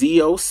 That's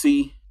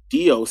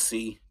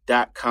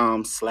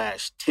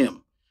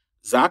ZocDoc.com/Tim.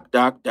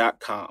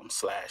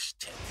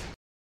 ZocDoc.com/Tim.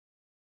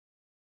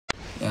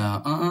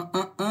 Yeah,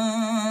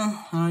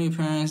 How are your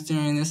parents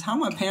doing this? How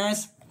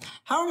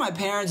are my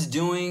parents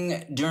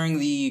doing during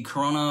the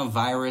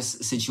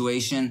coronavirus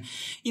situation?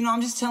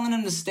 I'm just telling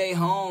them to stay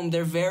home.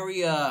 They're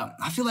very,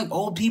 I feel like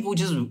old people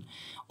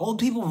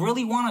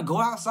really want to go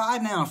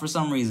outside now for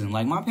some reason.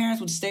 Like, my parents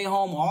would stay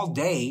home all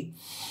day.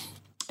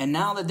 And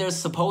now that they're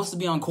supposed to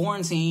be on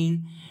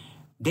quarantine,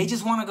 they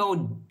just want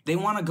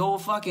to go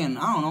fucking,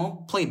 I don't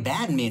know, play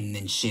badminton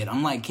and shit.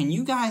 I'm like, can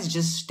you guys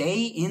just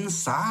stay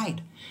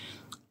inside?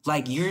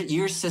 Like,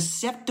 you're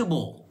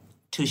susceptible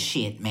to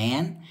shit,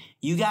 man.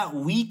 You got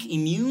weak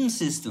immune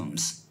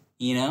systems,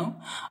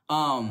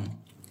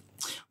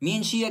 Me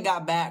and Chia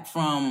got back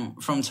from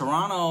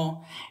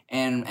Toronto,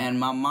 and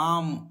my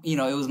mom, it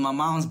was my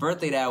mom's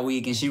birthday that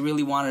week, and she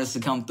really wanted us to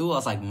come through. I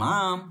was like,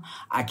 Mom,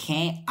 I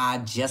can't. I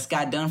just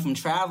got done from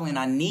traveling.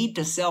 I need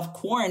to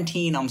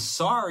self-quarantine. I'm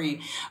sorry,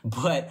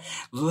 but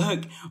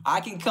look, I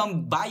can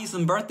come buy you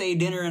some birthday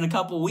dinner in a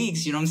couple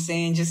weeks. You know what I'm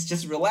saying?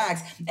 Just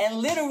relax. And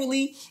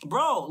literally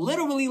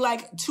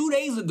like 2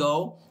 days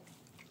ago,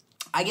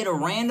 I get a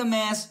random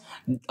ass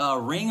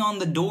ring on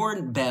the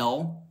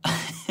doorbell.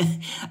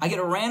 I get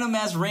a random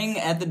ass ring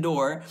at the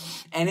door,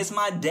 and it's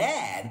my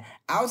dad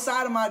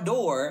outside of my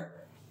door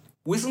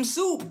with some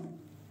soup.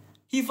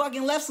 He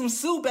fucking left some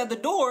soup at the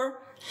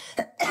door.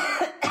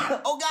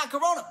 Oh God,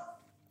 Corona.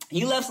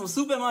 He left some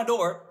soup at my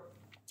door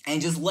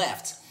and just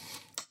left.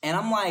 And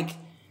I'm like,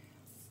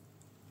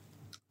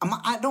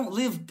 I don't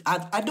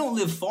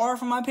live far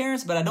from my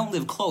parents, but I don't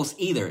live close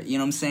either. You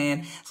know what I'm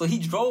saying? So he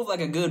drove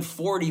like a good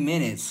 40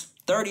 minutes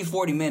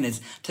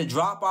to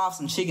drop off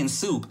some chicken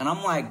soup. And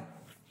I'm like,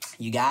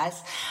 you guys,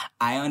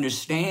 I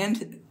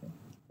understand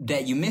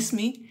that you miss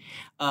me.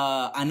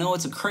 I know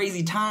it's a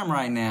crazy time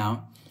right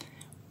now.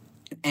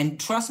 And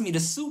trust me, the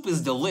soup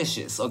is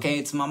delicious, okay?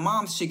 It's my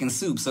mom's chicken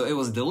soup, so it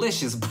was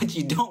delicious, but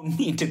you don't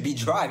need to be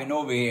driving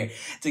over here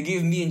to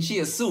give me and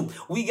Chia soup.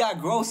 We got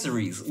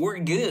groceries. We're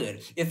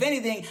good. If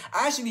anything,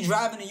 I should be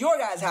driving to your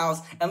guys' house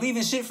and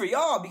leaving shit for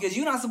y'all because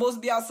you're not supposed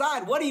to be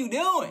outside. What are you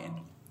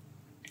doing?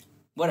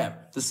 Whatever.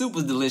 The soup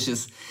was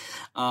delicious.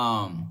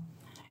 I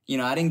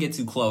didn't get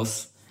too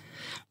close.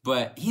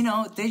 But,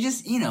 they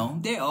just,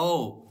 they're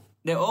old.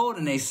 They're old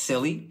and they're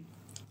silly.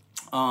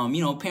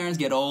 Parents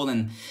get old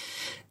and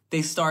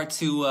they start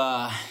to,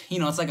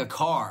 it's like a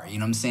car. You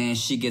know what I'm saying?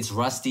 Shit gets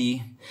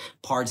rusty.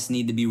 Parts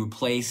need to be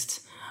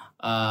replaced.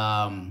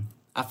 I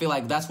feel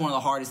like that's one of the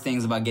hardest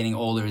things about getting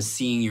older is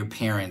seeing your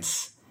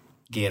parents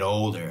get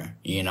older,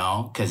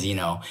 because, you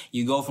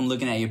go from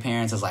looking at your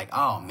parents as like,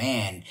 oh,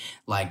 man,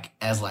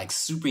 as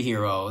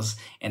superheroes.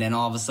 And then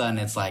all of a sudden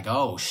it's like,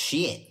 oh,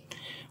 shit.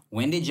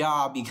 When did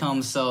y'all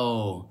become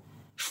so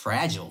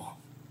fragile?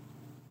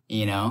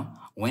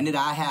 When did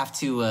I have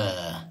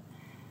to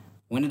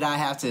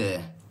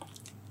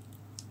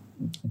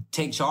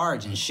take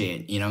charge and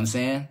shit? You know what I'm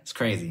saying? It's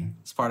crazy.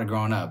 It's part of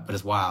growing up, but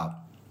it's wild.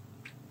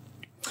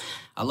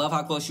 I love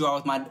how close you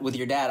are with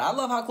your dad. I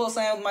love how close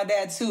I am with my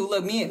dad too.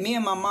 Look, me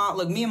and my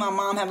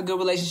mom have a good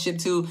relationship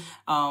too.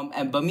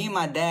 But me and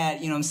my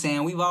dad, you know what I'm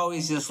saying, we've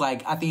always just I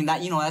think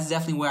that, that's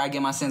definitely where I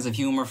get my sense of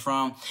humor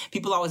from.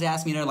 People always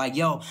ask me, they're like,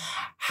 yo,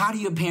 how do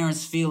your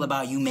parents feel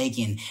about you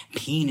making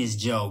penis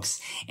jokes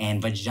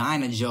and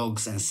vagina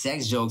jokes and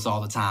sex jokes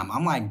all the time?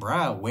 I'm like,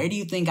 bruh, where do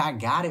you think I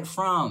got it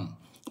from?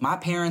 My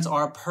parents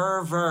are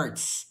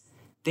perverts.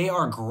 They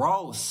are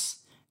gross.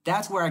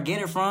 That's where I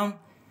get it from.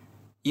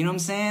 You know what I'm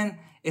saying?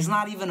 It's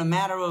not even a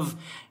matter of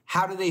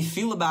how do they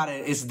feel about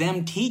it. It's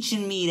them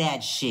teaching me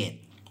that shit.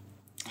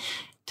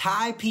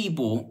 Thai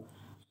people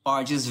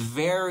are just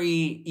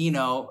very,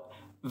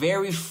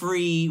 very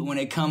free when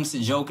it comes to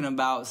joking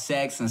about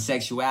sex and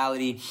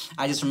sexuality.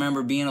 I just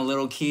remember being a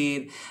little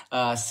kid,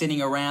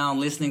 sitting around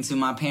listening to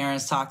my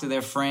parents talk to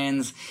their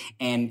friends.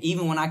 And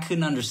even when I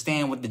couldn't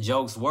understand what the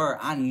jokes were,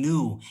 I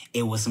knew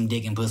it was some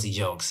dick and pussy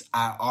jokes.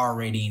 I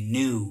already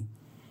knew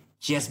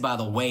just by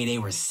the way they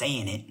were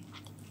saying it.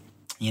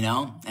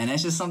 And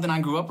that's just something I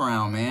grew up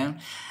around,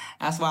 man.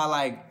 That's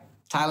why,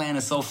 Thailand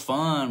is so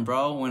fun,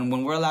 bro.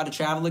 When we're allowed to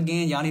travel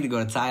again, y'all need to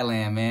go to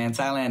Thailand, man.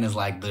 Thailand is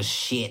the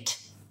shit.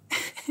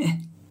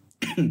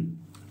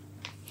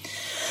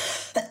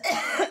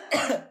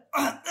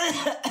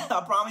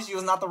 I promise you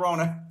it's not the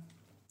Rona.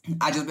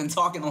 I just been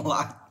talking a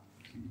lot.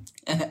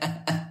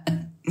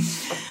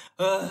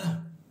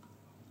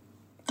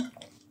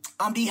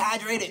 I'm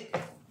dehydrated.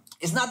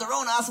 It's not the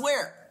Rona, I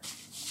swear.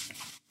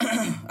 All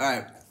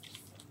right.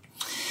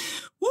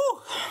 Woo.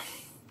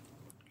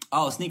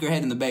 Oh,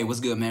 Sneakerhead in the Bay. What's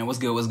good, man? What's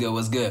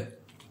good?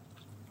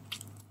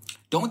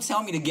 Don't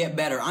tell me to get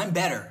better. I'm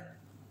better.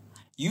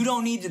 You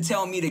don't need to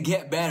tell me to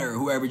get better,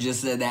 whoever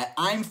just said that.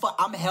 I'm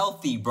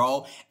healthy,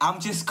 bro. I'm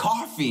just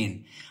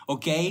coughing,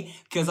 okay?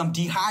 Because I'm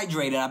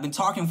dehydrated. I've been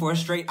talking for a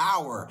straight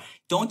hour.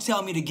 Don't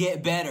tell me to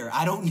get better.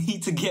 I don't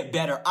need to get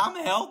better.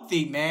 I'm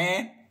healthy,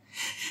 man.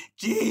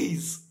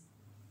 Jeez.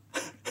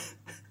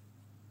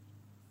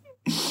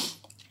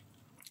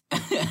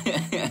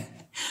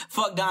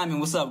 Fuck Diamond,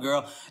 what's up,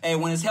 girl? Hey,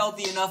 when it's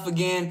healthy enough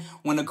again,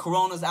 when the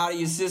corona's out of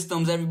your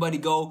systems, everybody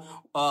go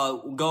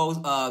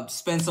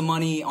spend some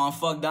money on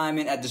Fuck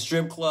Diamond at the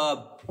strip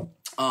club.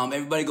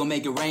 Everybody go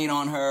make it rain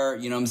on her,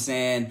 you know what I'm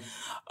saying?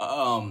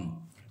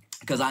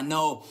 Because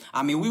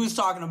we was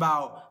talking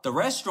about the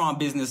restaurant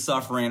business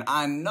suffering.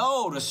 I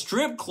know the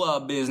strip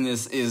club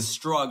business is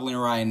struggling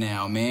right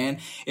now, man.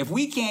 If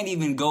we can't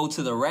even go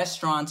to the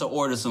restaurant to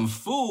order some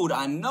food,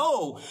 I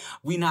know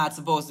we not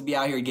supposed to be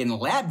out here getting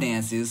lap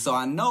dances. So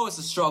I know it's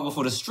a struggle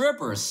for the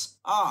strippers.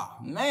 Ah,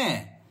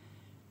 man.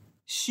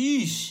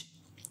 Sheesh.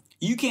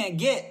 You can't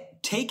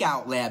get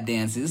takeout lap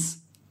dances.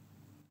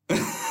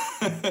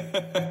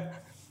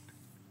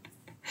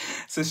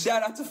 So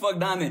shout out to Fuck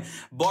Diamond.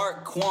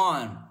 Bart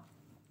Quan.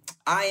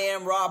 I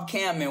am Rob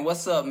Campman.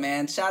 What's up,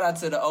 man? Shout out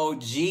to the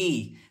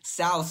OG,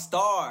 South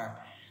Star.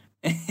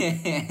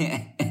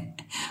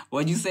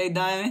 What'd you say,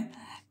 Diamond?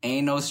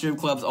 Ain't no strip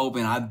clubs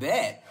open, I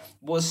bet.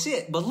 Well,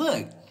 shit, but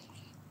look.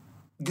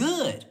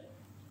 Good.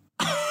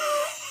 You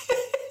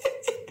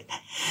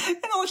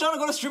know, we're trying to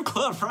go to strip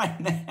club right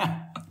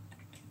now.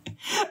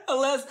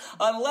 Unless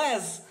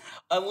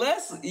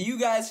you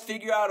guys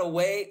figure out a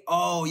way,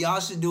 y'all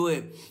should do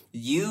it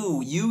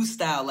you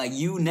style, like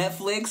you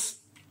Netflix.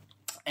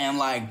 And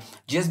like,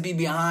 just be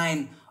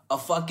behind a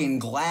fucking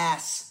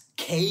glass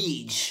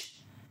cage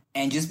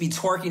and just be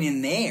twerking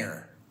in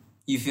there.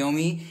 You feel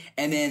me?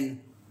 And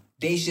then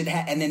they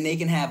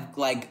can have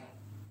like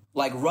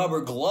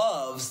rubber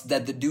gloves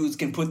that the dudes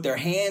can put their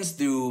hands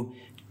through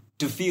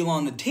to feel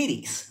on the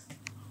titties.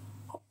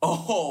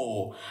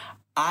 Oh,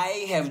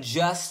 I have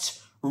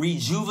just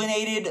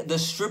rejuvenated the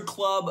strip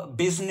club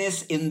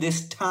business in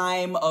this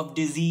time of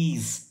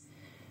disease.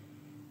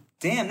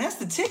 Damn, that's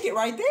the ticket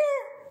right there.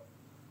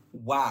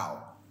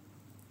 Wow.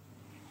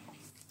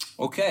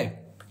 Okay.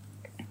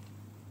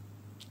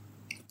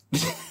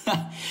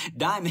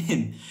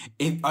 Diamond,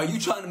 are you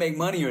trying to make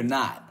money or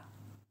not?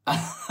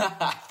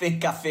 I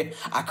think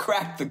I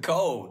cracked the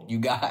code, you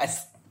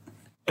guys.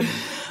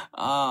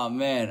 Oh,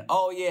 man.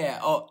 Oh, yeah.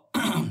 Oh,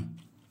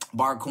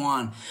 Bart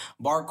Quan.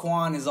 Bart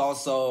Quan is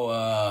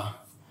also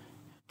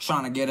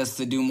trying to get us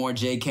to do more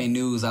JK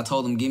News. I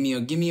told him, give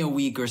me a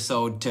week or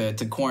so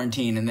to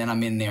quarantine, and then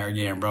I'm in there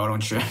again, bro. Don't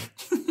trip.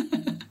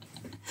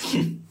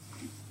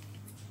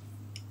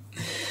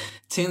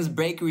 Tim's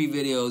Bakery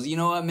videos. You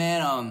know what,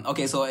 man?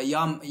 Okay, so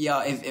y'all,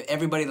 if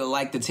everybody that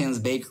liked the Tim's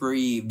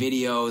Bakery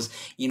videos,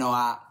 you know,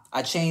 I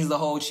changed the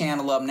whole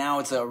channel up. Now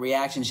it's a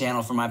reaction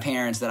channel for my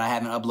parents that I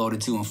haven't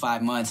uploaded to in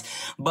 5 months.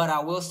 But I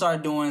will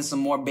start doing some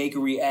more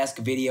bakery-esque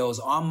videos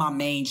on my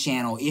main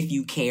channel if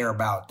you care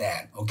about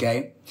that,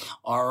 okay?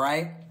 All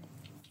right?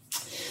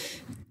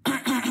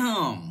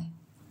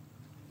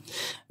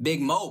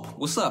 Big Mope,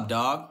 what's up,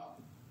 dog?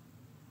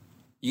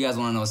 You guys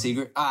want to know a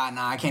secret? Nah,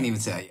 I can't even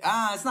tell you.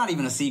 It's not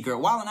even a secret.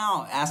 Wild 'N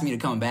Out asked me to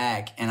come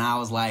back, and I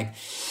was like,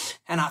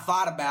 and I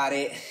thought about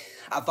it,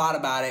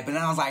 but then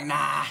I was like,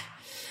 nah.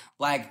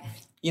 Like,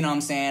 you know what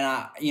I'm saying?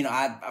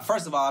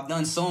 First of all, I've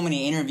done so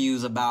many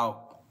interviews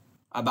about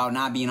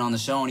not being on the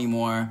show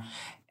anymore,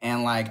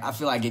 and like, I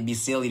feel like it'd be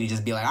silly to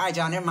just be like, all right,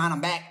 y'all, never mind,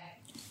 I'm back.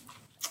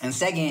 And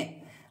second,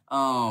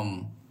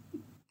 I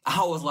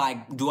was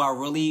like, do I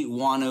really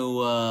want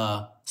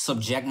to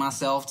subject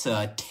myself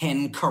to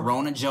 10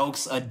 Corona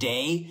jokes a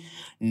day?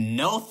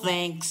 No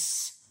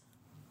thanks.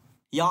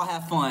 Y'all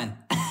have fun.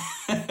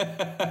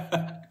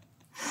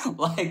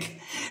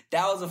 Like,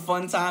 that was a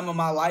fun time of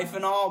my life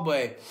and all,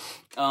 but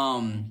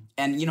and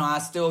you know, I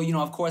still, you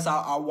know, of course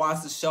I'll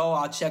watch the show,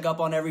 I'll check up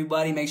on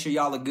everybody, make sure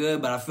y'all are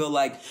good, but I feel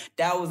like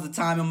that was the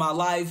time in my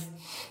life.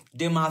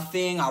 Did my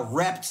thing, I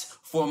repped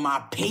for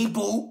my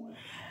people,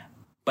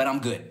 but I'm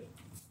good.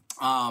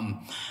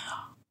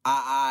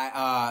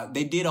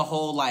 They did a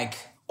whole like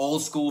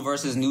old school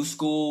versus new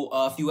school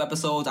a few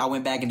episodes. I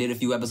went back and did a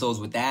few episodes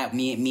with that.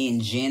 Me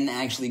and Jen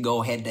actually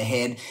go head to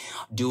head,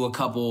 do a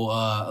couple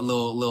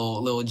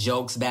little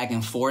jokes back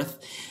and forth.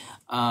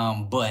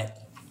 But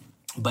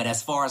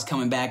as far as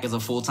coming back as a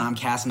full-time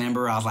cast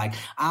member, I was like,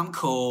 I'm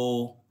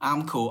cool.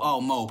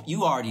 Oh, Mope,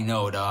 you already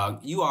know, dog.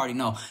 You already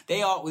know.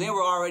 They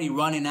were already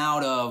running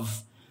out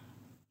of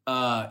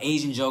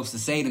Asian jokes to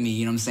say to me,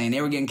 you know what I'm saying?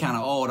 They were getting kind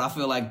of old. I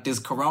feel like this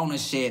Corona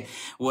shit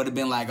would have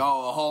been like, a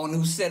whole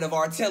new set of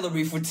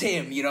artillery for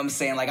Tim, you know what I'm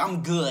saying? Like,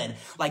 I'm good.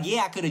 Like,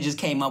 yeah, I could have just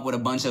came up with a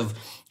bunch of,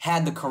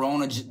 had the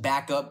Corona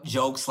backup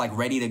jokes, like,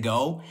 ready to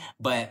go,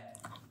 but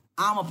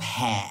I'm a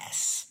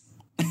pass.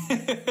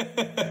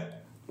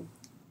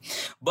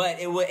 But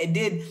it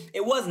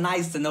was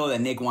nice to know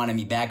that Nick wanted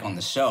me back on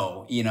the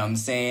show. You know what I'm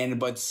saying?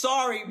 But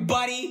sorry,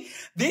 buddy,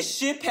 this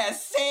ship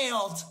has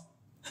sailed.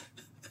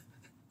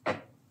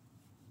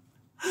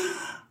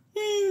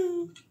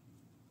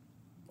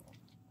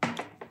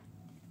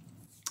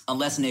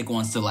 Unless Nick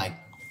wants to like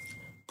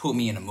put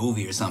me in a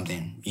movie or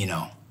something, you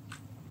know,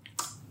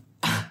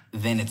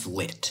 then it's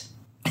lit.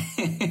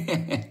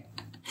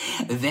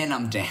 Then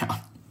I'm down.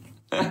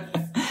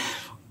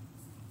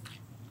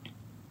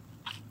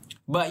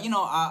 But, you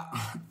know,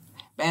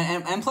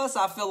 and plus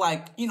I feel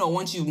like, you know,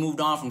 once you've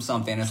moved on from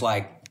something, it's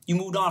like you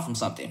moved on from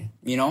something,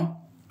 you know?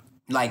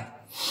 Like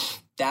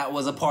that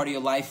was a part of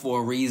your life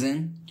for a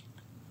reason.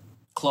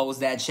 Close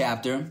that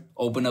chapter,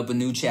 open up a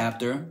new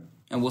chapter,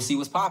 and we'll see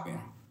what's popping,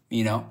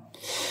 you know?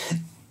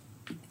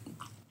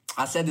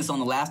 I said this on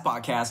the last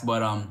podcast,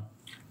 but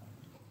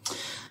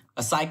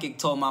a psychic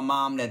told my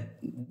mom that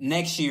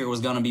next year was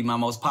going to be my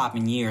most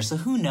popping year. So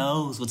who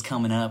knows what's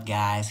coming up,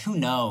 guys? Who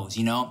knows,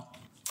 you know?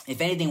 If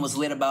anything was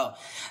lit about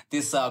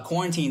this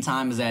quarantine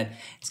time is that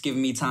it's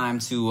giving me time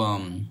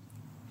to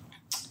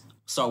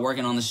start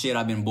working on the shit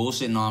I've been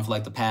bullshitting on for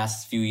like the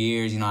past few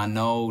years. You know, I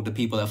know the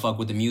people that fuck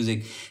with the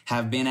music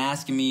have been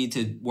asking me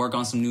to work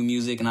on some new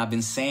music, and I've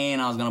been saying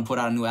I was going to put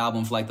out a new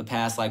album for like the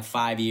past like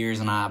 5 years,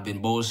 and I've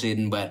been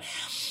bullshitting, but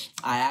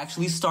I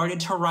actually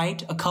started to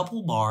write a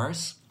couple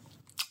bars.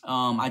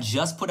 I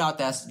just put out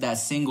that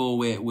single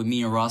with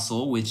me and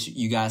Russell, which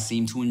you guys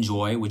seem to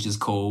enjoy, which is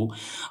cool.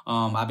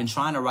 I've been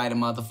trying to write a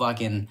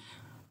motherfucking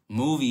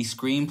movie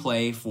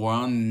screenplay for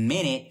a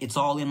minute. It's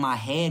all in my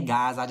head,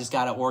 guys. I just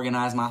got to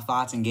organize my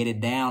thoughts and get it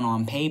down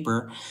on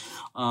paper.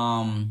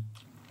 And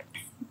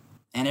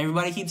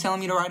everybody keeps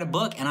telling me to write a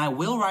book, and I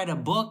will write a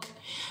book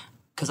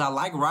because I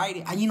like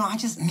writing. I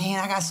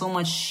got so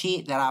much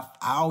shit that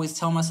I always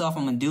tell myself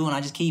I'm going to do, and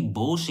I just keep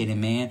bullshitting,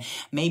 man.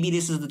 Maybe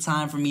this is the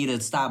time for me to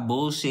stop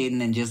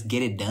bullshitting and just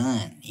get it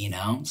done, you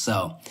know?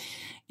 So,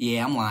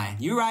 yeah, I'm lying.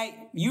 You're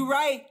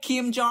right,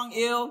 Kim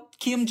Jong-il,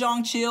 Kim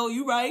Jong-chill,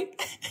 you right.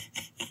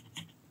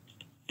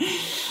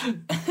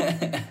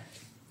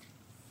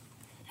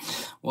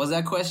 What was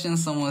that question?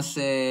 Someone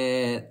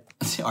said,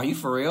 are you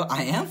for real?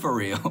 I am for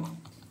real.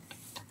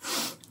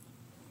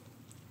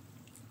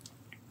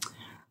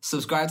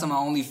 Subscribe to my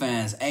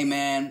OnlyFans. Hey,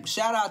 man,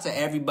 shout out to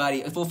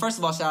everybody. Well, first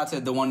of all, shout out to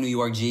the one New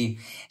York G.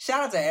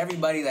 Shout out to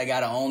everybody that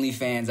got an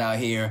OnlyFans out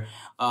here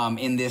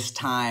in this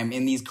time,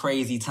 in these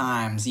crazy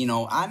times. You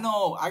know I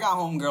got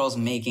homegirls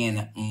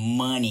making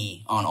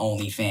money on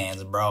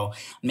OnlyFans, bro.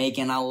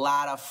 Making a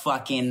lot of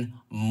fucking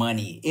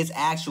money. It's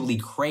actually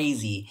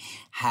crazy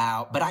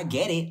how, but I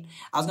get it.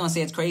 I was going to say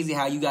it's crazy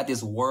how you got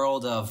this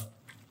world of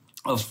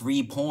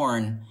free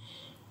porn,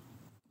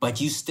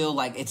 but you still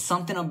like, it's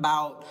something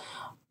about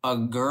a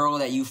girl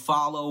that you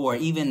follow, or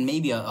even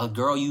maybe a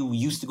girl you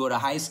used to go to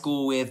high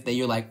school with, that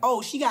you're like,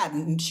 oh, she got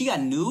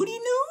nudie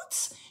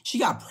nudes? She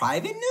got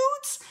private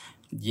nudes?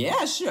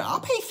 Yeah, sure. I'll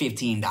pay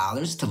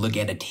 $15 to look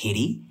at a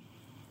titty.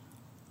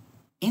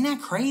 Isn't that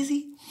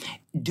crazy?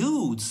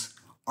 Dudes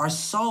are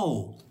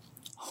so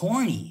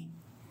horny.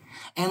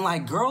 And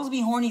like girls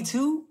be horny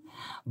too,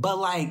 but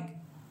like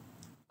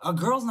a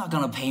girl's not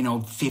gonna pay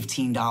no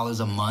 $15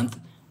 a month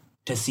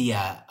to see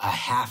a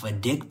half a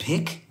dick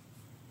pic.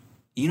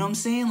 You know what I'm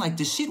saying? Like,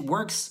 the shit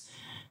works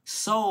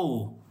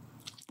so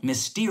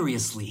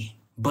mysteriously,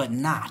 but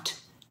not,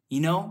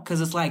 you know? Because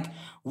it's like,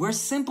 we're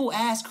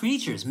simple-ass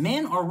creatures.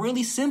 Men are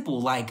really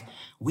simple. Like,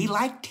 we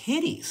like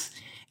titties.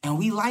 And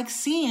we like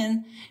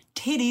seeing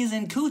titties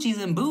and coochies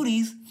and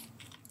booties,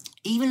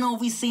 even though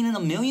we've seen it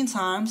a million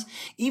times,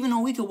 even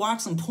though we could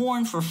watch some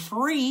porn for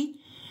free.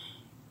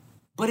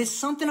 But it's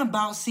something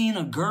about seeing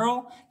a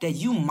girl that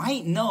you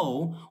might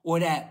know or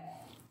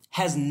that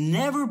has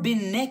never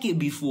been naked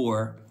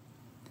before.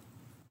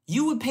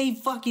 You would pay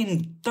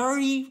fucking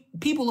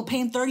people are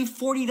paying $30,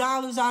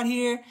 $40 out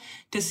here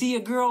to see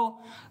a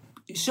girl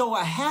show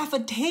a half a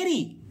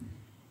titty.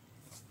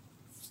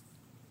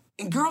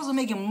 And girls are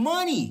making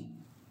money.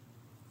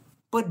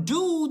 But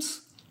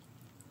dudes,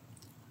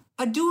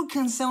 a dude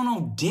couldn't sell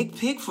no dick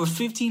pic for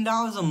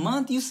 $15 a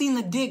month. You seen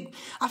the dick.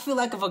 I feel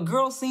like if a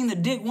girl seen the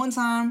dick one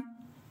time,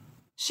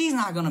 she's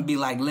not going to be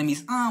like,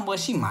 well,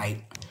 she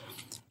might.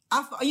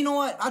 You know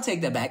what? I'll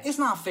take that back. It's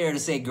not fair to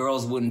say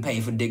girls wouldn't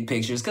pay for dick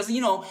pictures because, you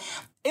know,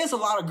 there's a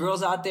lot of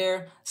girls out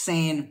there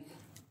saying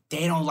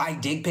they don't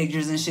like dick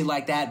pictures and shit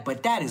like that,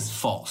 but that is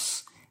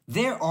false.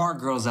 There are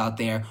girls out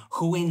there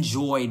who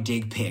enjoy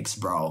dick pics,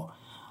 bro.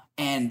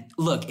 And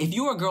look, if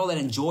you're a girl that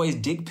enjoys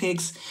dick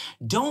pics,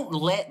 don't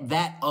let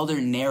that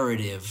other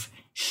narrative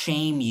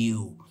shame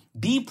you.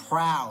 Be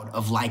proud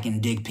of liking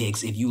dick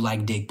pics if you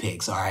like dick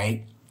pics, all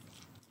right?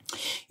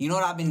 You know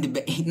what I've been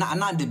debating? I'm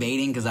not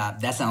debating because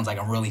that sounds like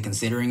I'm really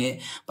considering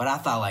it. But I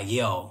thought like,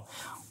 yo,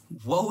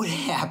 what would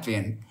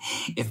happen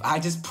if I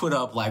just put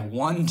up like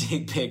one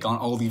dick pic on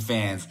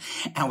OnlyFans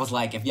and was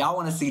like, if y'all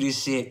want to see this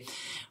shit,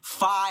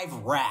 5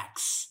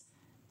 racks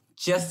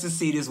just to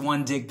see this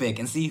one dick pic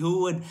and see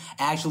who would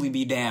actually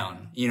be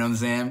down. You know what I'm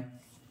saying?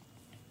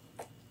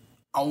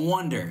 I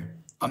wonder,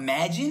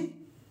 imagine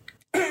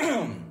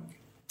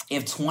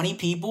If 20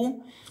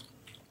 people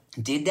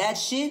did that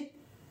shit,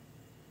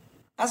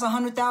 that's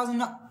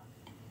 $100,000.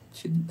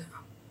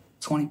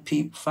 20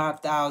 people,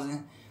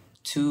 5,000,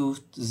 2,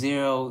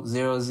 0,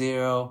 0,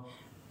 0,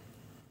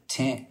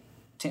 10.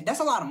 That's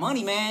a lot of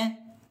money, man.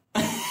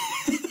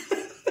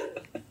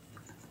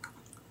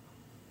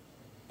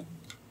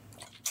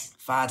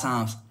 5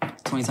 times,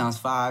 20 times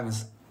 5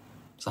 is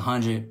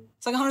 100.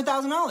 It's like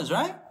 $100,000,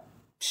 right?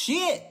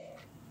 Shit.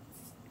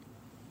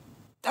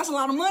 That's a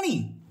lot of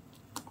money.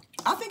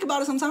 I think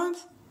about it sometimes.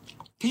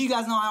 Because you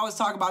guys know I always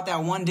talk about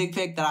that one dick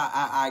pic that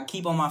I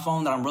keep on my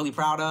phone that I'm really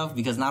proud of,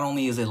 because not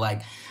only is it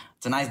like,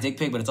 it's a nice dick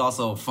pic, but it's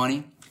also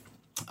funny.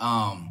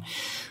 And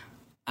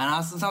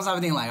sometimes I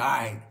think like, all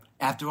right,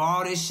 after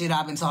all this shit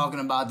I've been talking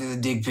about this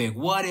dick pic,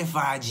 what if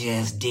I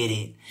just did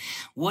it?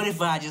 What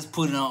if I just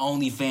put it on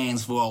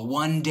OnlyFans for a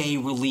 1-day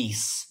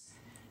release?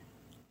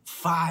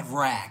 5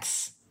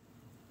 racks.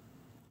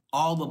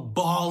 All the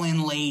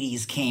ballin'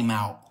 ladies came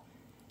out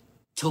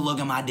to look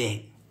at my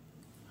dick.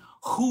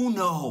 Who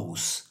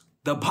knows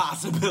the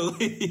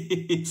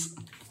possibilities?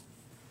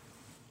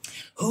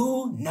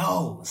 Who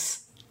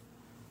knows?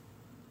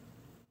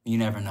 You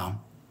never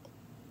know.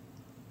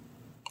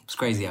 It's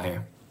crazy out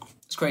here.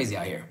 It's crazy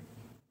out here.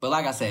 But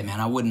like I said, man,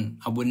 I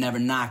would never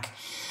knock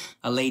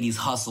a lady's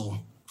hustle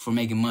for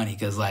making money,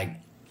 because like,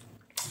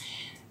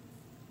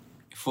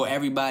 for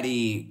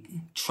everybody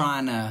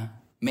trying to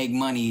make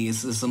money,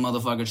 it's a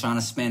motherfucker trying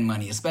to spend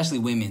money, especially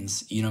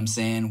women's, you know what I'm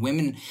saying?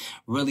 Women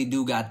really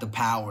do got the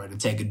power to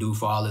take a dude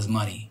for all his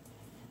money,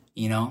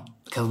 you know?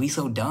 Because we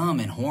so dumb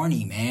and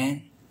horny,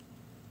 man.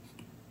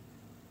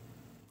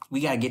 We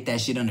got to get that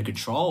shit under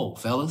control,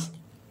 fellas.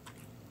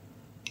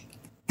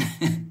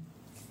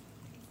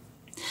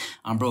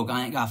 I'm broke.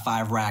 I ain't got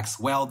 5 racks.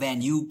 Well,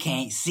 then you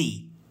can't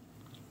see.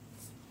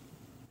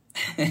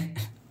 All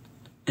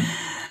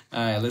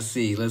right, let's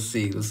see.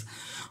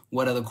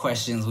 What other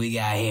questions we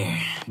got here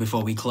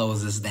before we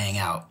close this thing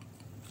out?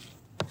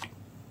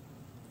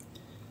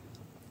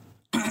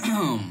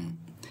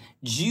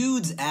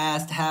 Jude's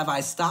asked, have I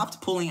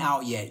stopped pulling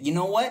out yet? You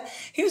know what?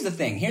 Here's the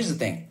thing.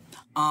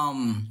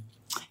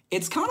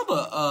 It's kind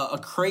of a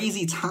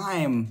crazy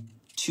time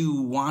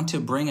to want to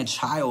bring a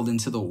child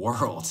into the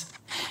world.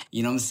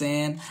 You know what I'm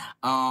saying?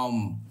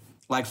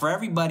 Like for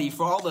everybody,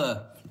 for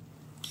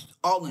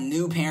all the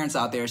new parents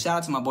out there, shout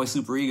out to my boy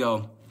Super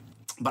Ego.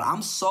 But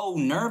I'm so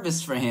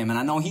nervous for him, and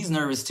I know he's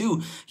nervous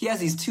too. He has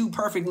these 2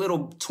 perfect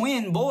little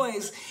twin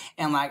boys,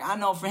 and like I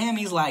know for him,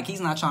 he's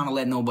not trying to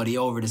let nobody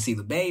over to see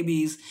the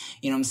babies.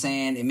 You know what I'm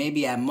saying? It may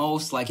be at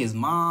most like his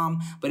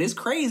mom, but it's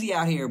crazy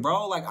out here,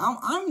 bro. Like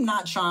I'm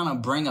not trying to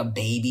bring a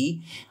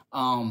baby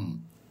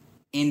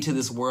into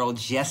this world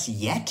just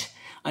yet,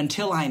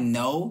 until I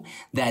know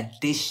that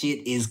this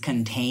shit is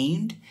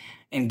contained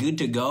and good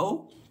to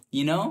go.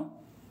 You know,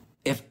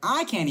 if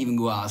I can't even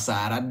go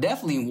outside, I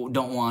definitely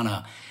don't want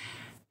to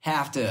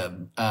have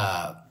to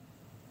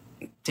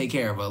take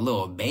care of a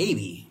little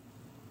baby.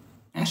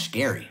 That's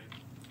scary.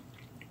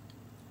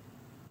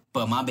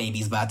 But my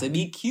baby's about to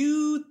be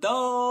cute,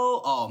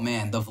 though. Oh,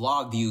 man, the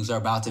vlog views are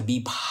about to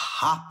be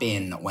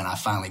popping when I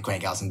finally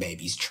crank out some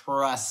babies.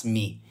 Trust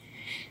me.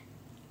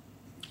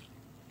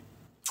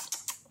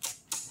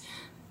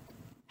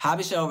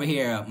 Habisha over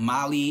here,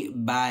 Mali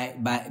by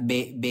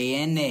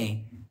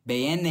Bayene.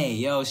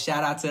 Yo,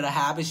 shout out to the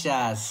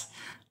Habishas.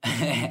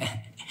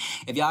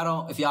 If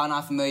y'all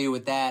not familiar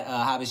with that,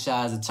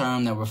 Habesha is a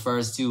term that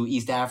refers to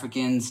East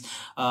Africans,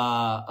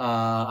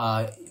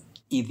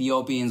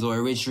 Ethiopians or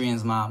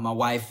Eritreans. My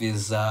wife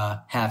is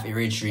half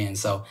Eritrean,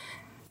 so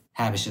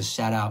Habesha,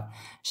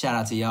 shout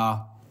out to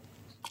y'all.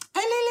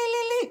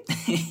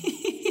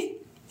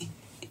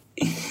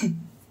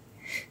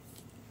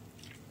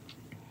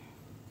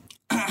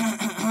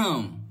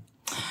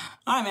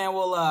 All right, man.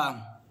 Well, I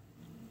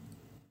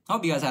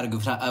hope you guys had a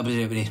good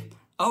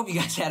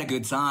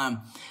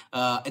time.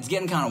 It's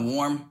getting kind of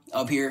warm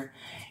up here,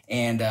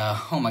 and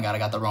oh my god, I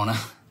got the Rona.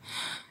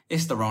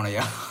 It's the Rona,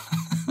 y'all.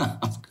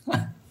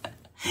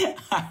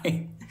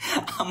 Alright,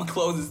 I'm gonna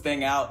close this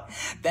thing out.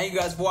 Thank you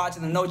guys for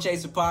watching the No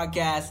Chaser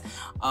podcast.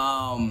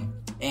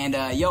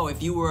 Yo,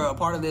 if you were a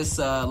part of this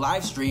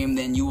live stream,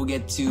 then you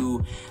get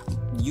an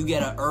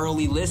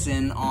early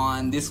listen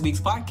on this week's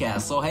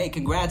podcast. So hey,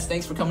 congrats!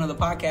 Thanks for coming to the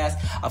podcast.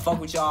 I fuck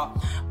with y'all.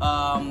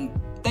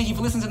 Thank you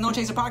for listening to the No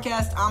Chaser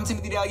podcast. I'm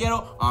Timothy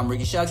Delgado. I'm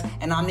Ricky Shucks,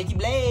 and I'm Nikki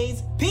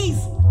Blaze.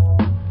 Peace.